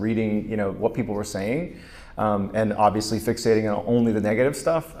comments and reading, what people were saying, and obviously fixating on only the negative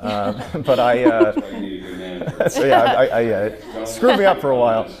stuff. But so yeah, it screwed me up for a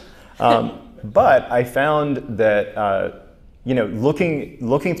while. But I found that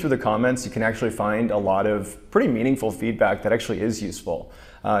looking through the comments, you can actually find a lot of pretty meaningful feedback that actually is useful.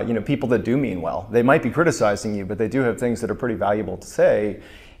 People that do mean well. They might be criticizing you, but they do have things that are pretty valuable to say.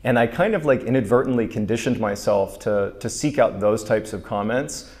 And I kind of inadvertently conditioned myself to seek out those types of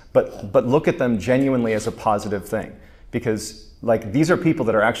comments, but look at them genuinely as a positive thing. Because these are people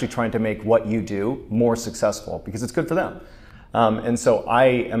that are actually trying to make what you do more successful because it's good for them. And so I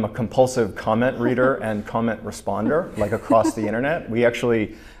am a compulsive comment reader and comment responder, across the internet. We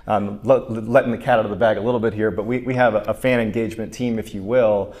actually, letting the cat out of the bag a little bit here, but we have a fan engagement team, if you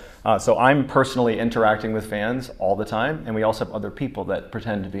will. So I'm personally interacting with fans all the time, and we also have other people that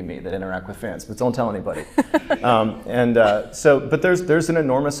pretend to be me that interact with fans, but don't tell anybody. But there's an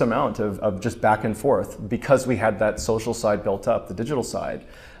enormous amount of just back and forth because we had that social side built up, the digital side.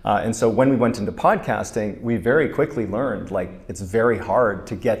 And so when we went into podcasting, we very quickly learned like it's very hard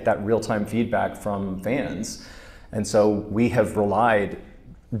to get that real-time feedback from fans. And so we have relied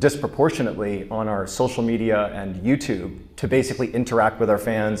disproportionately on our social media and YouTube to basically interact with our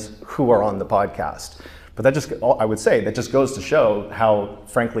fans who are on the podcast. But that just, I would say, that just goes to show how,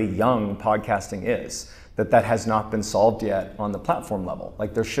 frankly, young podcasting is. That has not been solved yet on the platform level.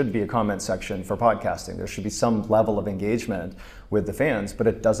 Like there should be a comment section for podcasting. There should be some level of engagement with the fans, but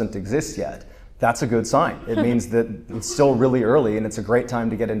it doesn't exist yet. That's a good sign. It means that it's still really early and it's a great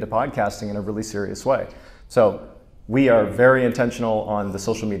time to get into podcasting in a really serious way. So we are very intentional on the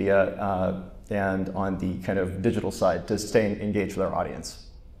social media and on the kind of digital side to stay engaged with our audience.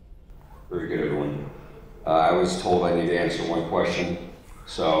 Very good, everyone. I was told I need to answer one question.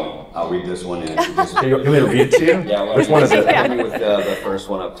 So I'll read this one in. You want me to read it to you? Yeah, which one is it? With the first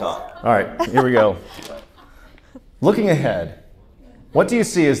one up top. All right, here we go. Looking ahead, what do you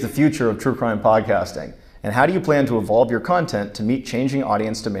see as the future of true crime podcasting? And how do you plan to evolve your content to meet changing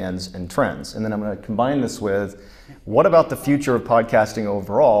audience demands and trends? And then I'm going to combine this with, what about the future of podcasting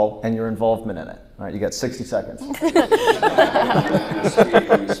overall and your involvement in it? All right, you got 60 seconds. Speak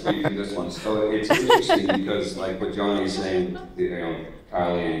to this one. So it's interesting because, like what Johnny's saying,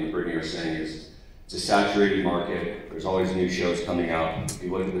 Kylie and Brittany are saying, is it's a saturated market. There's always new shows coming out. If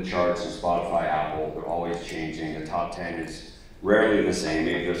you look at the charts in Spotify, Apple, they're always changing. The top 10 is rarely the same.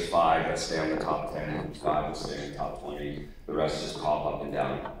 Maybe there's 5 that stay on the top 10, and 5 that stay in the top 20. The rest just pop up and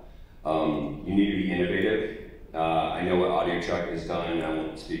down. You need to be innovative. I know what audiochuck has done, and I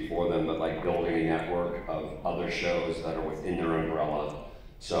won't speak for them, but like building a network of other shows that are within their umbrella.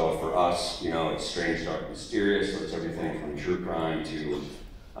 So for us, it's Strange, Dark, Mysterious, so it's everything from true crime to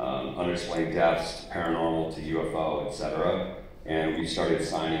unexplained deaths, to paranormal, to UFO, etc. And we started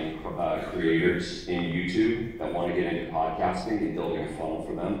signing creators in YouTube that want to get into podcasting and building a funnel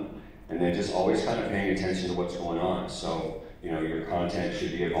for them. And then just always kind of paying attention to what's going on. So, your content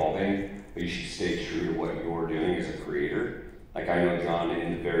should be evolving, but you should stay true to what you're doing as a creator. Like I know John,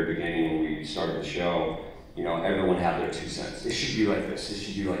 in the very beginning when we started the show, everyone had their 2 cents. It should be like this, it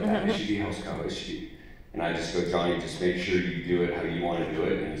should be like that, it should be host co, it should be. And I just go, Johnny, just make sure you do it how you want to do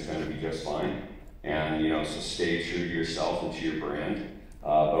it, and it's going to be just fine. And so stay true to yourself and to your brand, but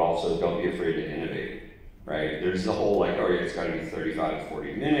also don't be afraid to innovate, right? There's the whole like, it's got to be 35 to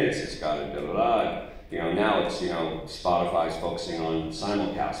 40 minutes, it's got to da-da-da. Now it's, Spotify's focusing on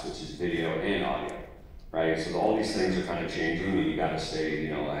simulcast, which is video and audio, right? So all these things are kind of changing, and you got to stay,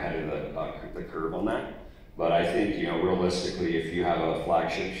 ahead of the curve on that. But I think, realistically, if you have a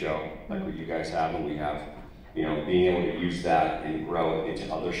flagship show, like what you guys have and we have, being able to use that and grow it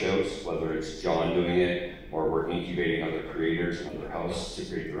into other shows, whether it's John doing it or we're incubating other creators and other hosts to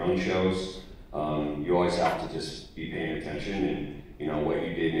create their own shows, you always have to just be paying attention, and what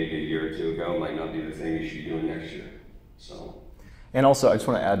you did maybe a year or 2 ago might not be the thing you should be doing next year. So. And also, I just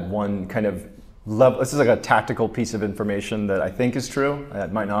want to add one kind of level. This is like a tactical piece of information that I think is true.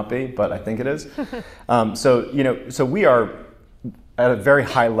 It might not be, but I think it is. So we are at a very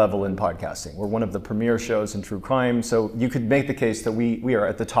high level in podcasting. We're one of the premier shows in true crime. So you could make the case that we are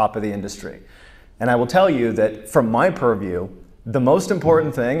at the top of the industry. And I will tell you that from my purview, the most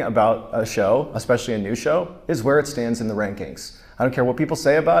important thing about a show, especially a new show, is where it stands in the rankings. I don't care what people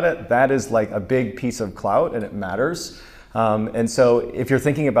say about it, that is like a big piece of clout and it matters. And so if you're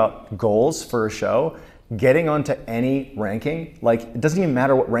thinking about goals for a show, getting onto any ranking, like it doesn't even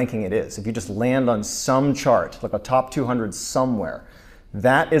matter what ranking it is. If you just land on some chart, like a top 200 somewhere,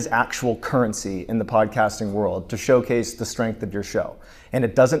 that is actual currency in the podcasting world to showcase the strength of your show. And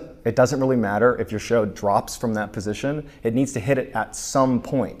it doesn't really matter if your show drops from that position. It needs to hit it at some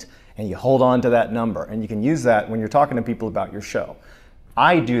point, and you hold on to that number, and you can use that when you're talking to people about your show.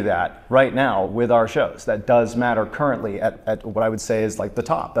 I do that right now with our shows. That does matter currently at what I would say is like the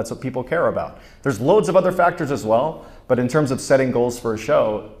top. That's what people care about. There's loads of other factors as well, but in terms of setting goals for a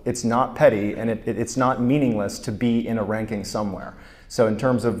show, it's not petty, and it's not meaningless to be in a ranking somewhere. So in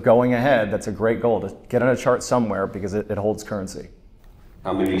terms of going ahead, that's a great goal, to get on a chart somewhere because it holds currency.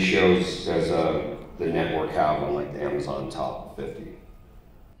 How many shows does the network have on like the Amazon top 50?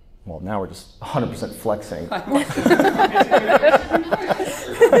 Well, now we're just 100% flexing.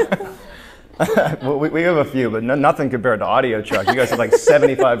 Well, we have a few, but nothing compared to audiochuck. You guys have like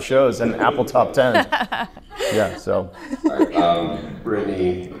 75 shows and Apple top 10. Yeah, so. All right,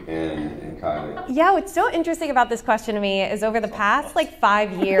 Brittany and Kylie. Yeah, what's so interesting about this question to me is over the past like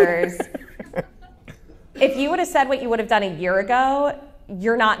 5 years, if you would have said what you would have done a year ago,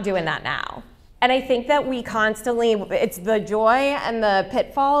 you're not doing that now. And I think that we constantly, it's the joy and the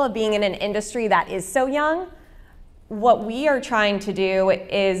pitfall of being in an industry that is so young. what we are trying to do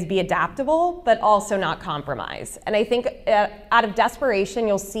is be adaptable, but also not compromise. And I think out of desperation,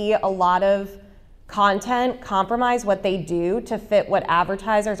 you'll see a lot of content compromise what they do to fit what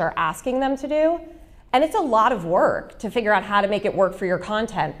advertisers are asking them to do. And it's a lot of work to figure out how to make it work for your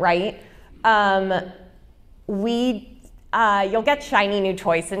content, right? You'll get shiny new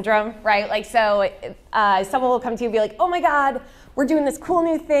toy syndrome, right? Like, so someone will come to you and be like, oh my God, we're doing this cool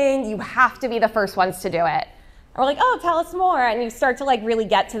new thing. You have to be the first ones to do it. And we're like, oh, tell us more. And you start to like really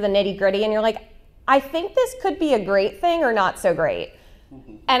get to the nitty gritty and you're like, I think this could be a great thing or not so great.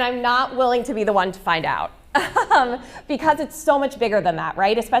 And I'm not willing to be the one to find out because it's so much bigger than that,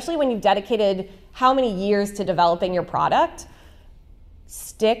 right? Especially when you've dedicated how many years to developing your product.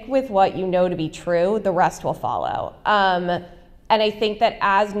 Stick with what you know to be true, the rest will follow. And I think that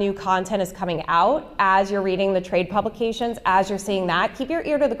as new content is coming out, as you're reading the trade publications, as you're seeing that, keep your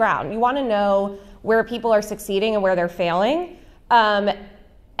ear to the ground. You want to know where people are succeeding and where they're failing.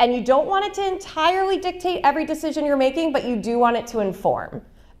 And you don't want it to entirely dictate every decision you're making, but you do want it to inform.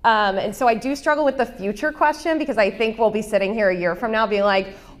 And so I do struggle with the future question because I think we'll be sitting here a year from now being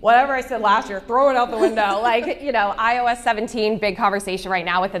like, whatever I said last year, throw it out the window. Like, you know, iOS 17, big conversation right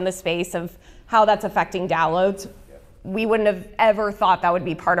now within the space of how that's affecting downloads. We wouldn't have ever thought that would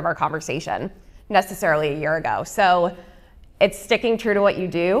be part of our conversation necessarily a year ago. So it's sticking true to what you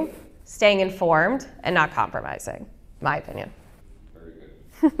do, staying informed, and not compromising, my opinion. Very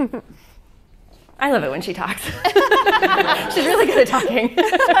good. I love it when she talks. She's really good at talking.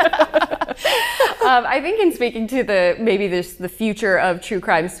 I think in speaking to the future of true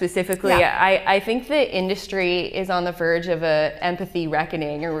crime specifically, I think the industry is on the verge of a empathy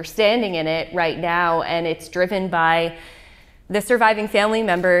reckoning, or we're standing in it right now, and it's driven by the surviving family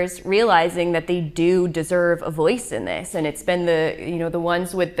members realizing that they do deserve a voice in this, and it's been the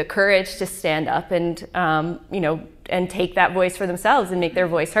ones with the courage to stand up and and take that voice for themselves and make their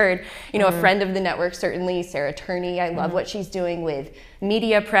voice heard. A friend of the network, certainly, Sarah Turney, I love what she's doing with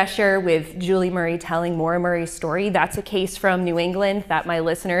media pressure, with Julie Murray telling Maura Murray's story. That's a case from New England that my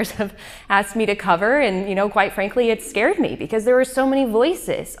listeners have asked me to cover, and quite frankly, it scared me because there were so many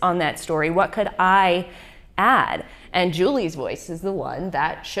voices on that story. What could I add? And Julie's voice is the one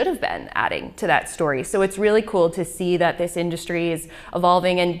that should have been adding to that story. So it's really cool to see that this industry is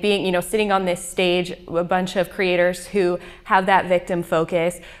evolving and being, sitting on this stage, a bunch of creators who have that victim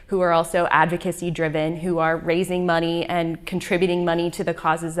focus, who are also advocacy driven, who are raising money and contributing money to the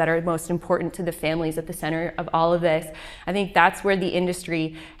causes that are most important to the families at the center of all of this. I think that's where the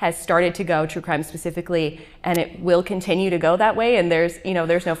industry has started to go, true crime specifically, and it will continue to go that way. And there's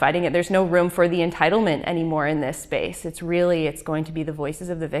no fighting it. There's no room for the entitlement anymore in this space. It's going to be the voices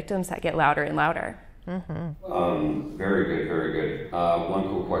of the victims that get louder and louder. Mm-hmm. Very good, very good. One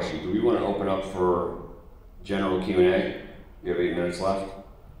cool question. Do we want to open up for general Q&A? We have 8 minutes left.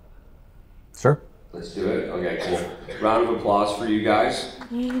 Sure. Let's do it. Okay, cool. Round of applause for you guys.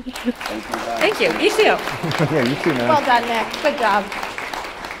 Thank you. You too. Yeah, you too, man. Well done, Nick. Good job.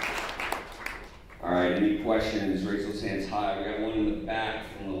 All right, any questions? Raise those hands high. We got one in the back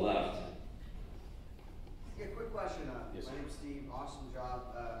on the left. Yeah, quick question. Yes, my name's Steve. Awesome job.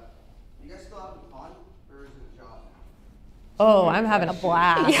 You guys still having fun, or is it a job now? Oh, I'm having a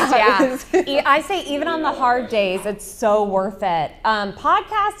blast. Yeah. I say even on the hard days, it's so worth it.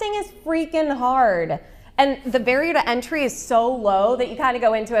 Podcasting is freaking hard. And the barrier to entry is so low that you kind of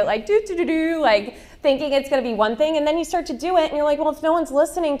go into it like like thinking it's going to be one thing, and then you start to do it and you're like, well, if no one's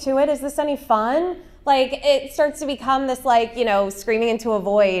listening to it, is this any fun? Like, it starts to become this like, screaming into a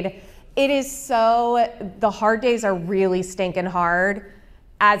void. It is the hard days are really stinking hard,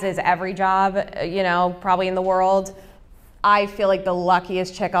 as is every job, probably in the world. I feel like the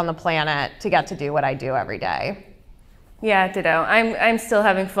luckiest chick on the planet to get to do what I do every day. Yeah, ditto. I'm still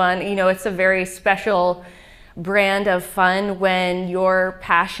having fun. It's a very special brand of fun when your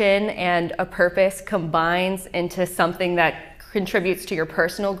passion and a purpose combines into something that contributes to your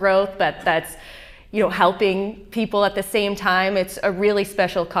personal growth, that's helping people at the same time. It's a really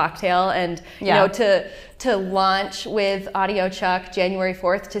special cocktail. And to launch with audiochuck January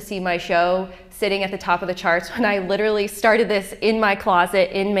 4th, to see my show sitting at the top of the charts when I literally started this in my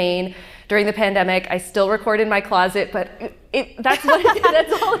closet in Maine during the pandemic. I still record in my closet, but that's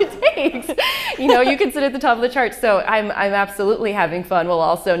all it takes. You can sit at the top of the charts. So I'm absolutely having fun, while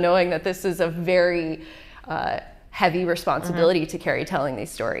also knowing that this is a very heavy responsibility to carry telling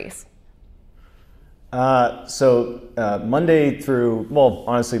these stories. Monday through,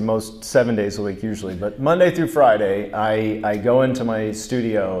 honestly, most 7 days a week usually, but Monday through Friday, I go into my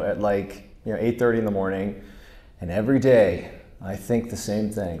studio at 8:30 in the morning, and every day I think the same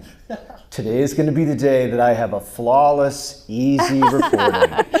thing. Today is going to be the day that I have a flawless, easy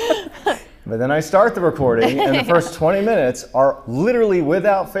recording. But then I start the recording, and the first 20 minutes are literally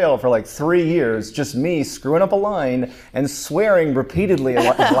without fail for like 3 years, just me screwing up a line and swearing repeatedly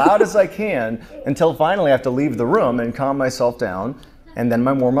as loud as I can until finally I have to leave the room and calm myself down. And then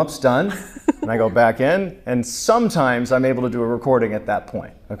my warm-up's done, and I go back in, and sometimes I'm able to do a recording at that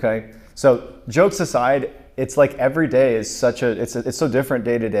point, okay? So jokes aside, it's like every day is it's so different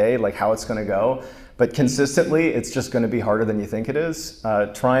day to day, like how it's gonna go. But consistently, it's just going to be harder than you think it is.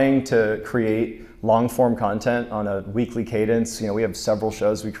 Trying to create long-form content on a weekly cadence. We have several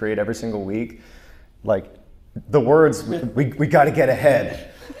shows we create every single week. Like the words "we got to get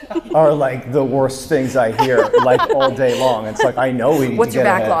ahead" are like the worst things I hear like all day long. It's like I know we need What's to get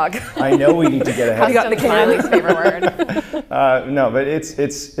your ahead. backlog? I know we need to get ahead. You got the Kaylee's favorite word. No, but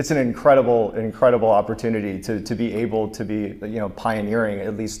it's an incredible opportunity to be able to be pioneering,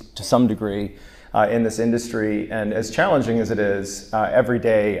 at least to some degree, in this industry. And as challenging as it is, every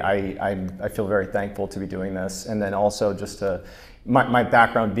day I feel very thankful to be doing this. And then also just my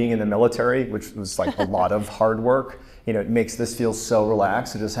background being in the military, which was like a lot of hard work, it makes this feel so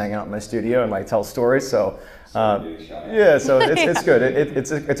relaxed to just hang out in my studio and like tell stories. So yeah, so it's good.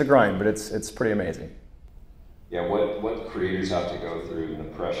 It's a grind, but it's pretty amazing. Yeah, what creators have to go through, and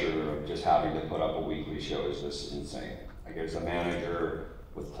the pressure of just having to put up a weekly show is just insane. Like as a manager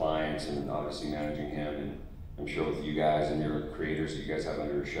with clients and obviously managing him, and I'm sure with you guys and your creators that you guys have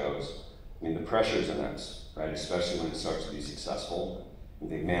under your shows, I mean the pressure is immense, right? Especially when it starts to be successful. You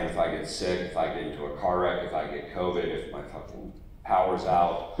think, man, if I get sick, if I get into a car wreck, if I get COVID, if my fucking power's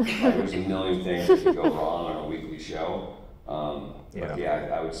out, there's a million things that could go wrong on a weekly show. But yeah,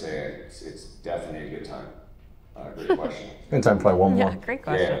 I would say it's definitely a good time. Great question. Good time to play one more. Yeah, great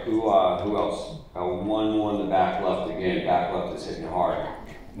question. Yeah, who else? One more in the back left again. Back left is hitting hard.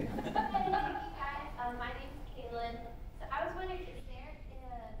 Hey guys, my name is Kaylin. So I was wondering, is there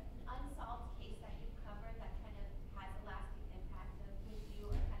an unsolved case that you've covered that kind of has a lasting impact of with you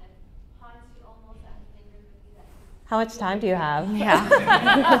or kind of haunts you almost that lingers with you? How much time do you have?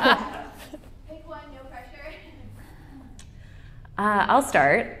 Yeah. Pick one, no pressure. I'll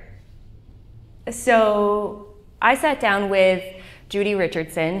start. So I sat down with Judy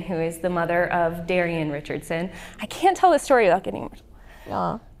Richardson, who is the mother of Darian Richardson. I can't tell this story without getting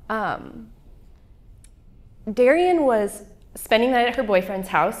emotional. Darian was spending the night at her boyfriend's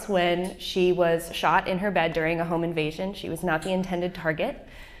house when she was shot in her bed during a home invasion. She was not the intended target.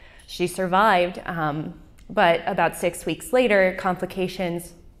 She survived, but about 6 weeks later,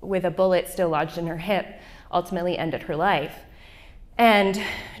 complications with a bullet still lodged in her hip ultimately ended her life. And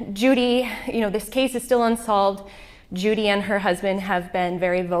Judy, this case is still unsolved. Judy and her husband have been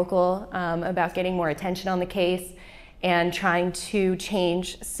very vocal about getting more attention on the case and trying to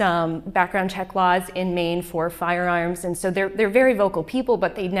change some background check laws in Maine for firearms. And so they're very vocal people,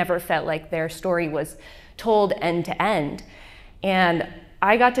 but they never felt like their story was told end to end. And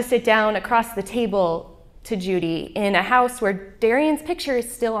I got to sit down across the table to Judy in a house where Darian's picture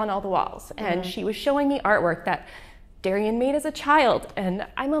is still on all the walls. And she was showing me artwork that Darian made as a child, and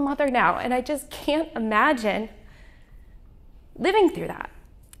I'm a mother now, and I just can't imagine living through that.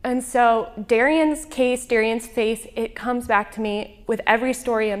 And so Darian's case, Darian's face, it comes back to me with every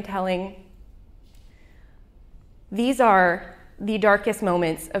story I'm telling. These are the darkest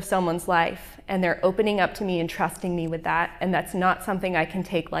moments of someone's life, and they're opening up to me and trusting me with that, and that's not something I can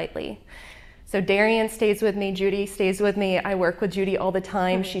take lightly. So Darian stays with me, Judy stays with me. I work with Judy all the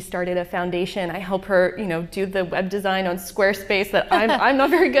time. She started a foundation. I help her, do the web design on Squarespace that I'm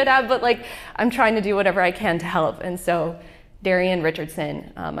not very good at, but I'm trying to do whatever I can to help. And so Darian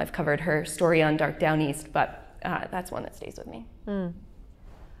Richardson, I've covered her story on Dark Downeast, but that's one that stays with me.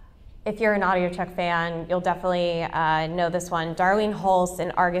 If you're an audiochuck fan, you'll definitely know this one. Darlene Hulse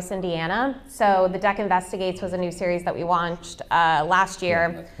in Argus, Indiana. So The Deck Investigates was a new series that we launched last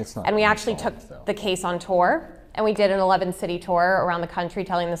year. And we actually took the case on tour. And we did an 11-city tour around the country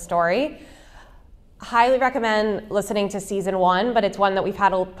telling the story. Highly recommend listening to season 1, but it's one that we've had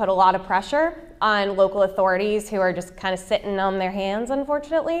to put a lot of pressure on local authorities who are just kind of sitting on their hands,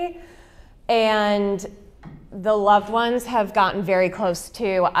 unfortunately. And the loved ones have gotten very close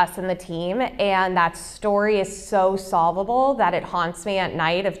to us and the team, and that story is so solvable that it haunts me at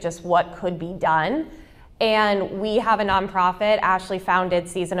night of just what could be done. And we have a nonprofit, Ashley founded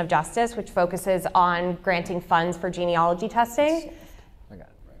Season of Justice, which focuses on granting funds for genealogy testing.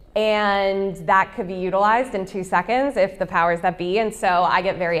 And that could be utilized in 2 seconds if the powers that be, and so I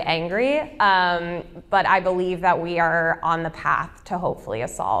get very angry, but I believe that we are on the path to hopefully a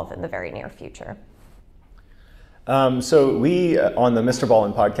solve in the very near future. So we, on the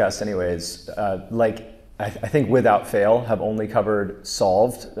MrBallen podcast anyways, I think without fail, have only covered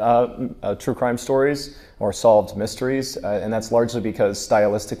solved true crime stories or solved mysteries. And that's largely because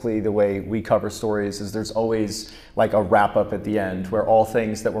stylistically, the way we cover stories is there's always like a wrap up at the end where all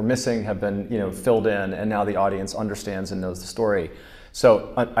things that were missing have been, filled in, and now the audience understands and knows the story.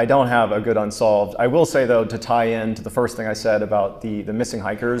 So I don't have a good unsolved. I will say though, to tie in to the first thing I said about the missing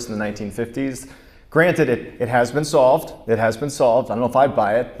hikers in the 1950s, granted, it has been solved. It has been solved. I don't know if I'd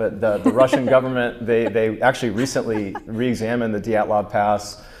buy it, but the Russian government, they actually recently re-examined the Dyatlov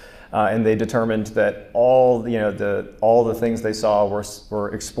Pass, and they determined that all the things they saw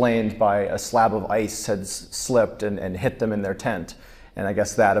were explained by a slab of ice had slipped and hit them in their tent. And I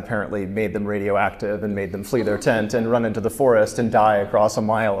guess that apparently made them radioactive and made them flee their tent and run into the forest and die across a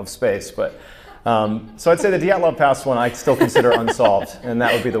mile of space. But so I'd say the Dyatlov Pass one I still consider unsolved, and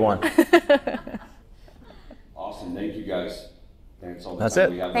that would be the one. Awesome. Thank you guys. That's all the That's time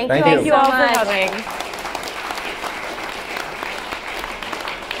it. we have. Thank Thank you all so for much. coming.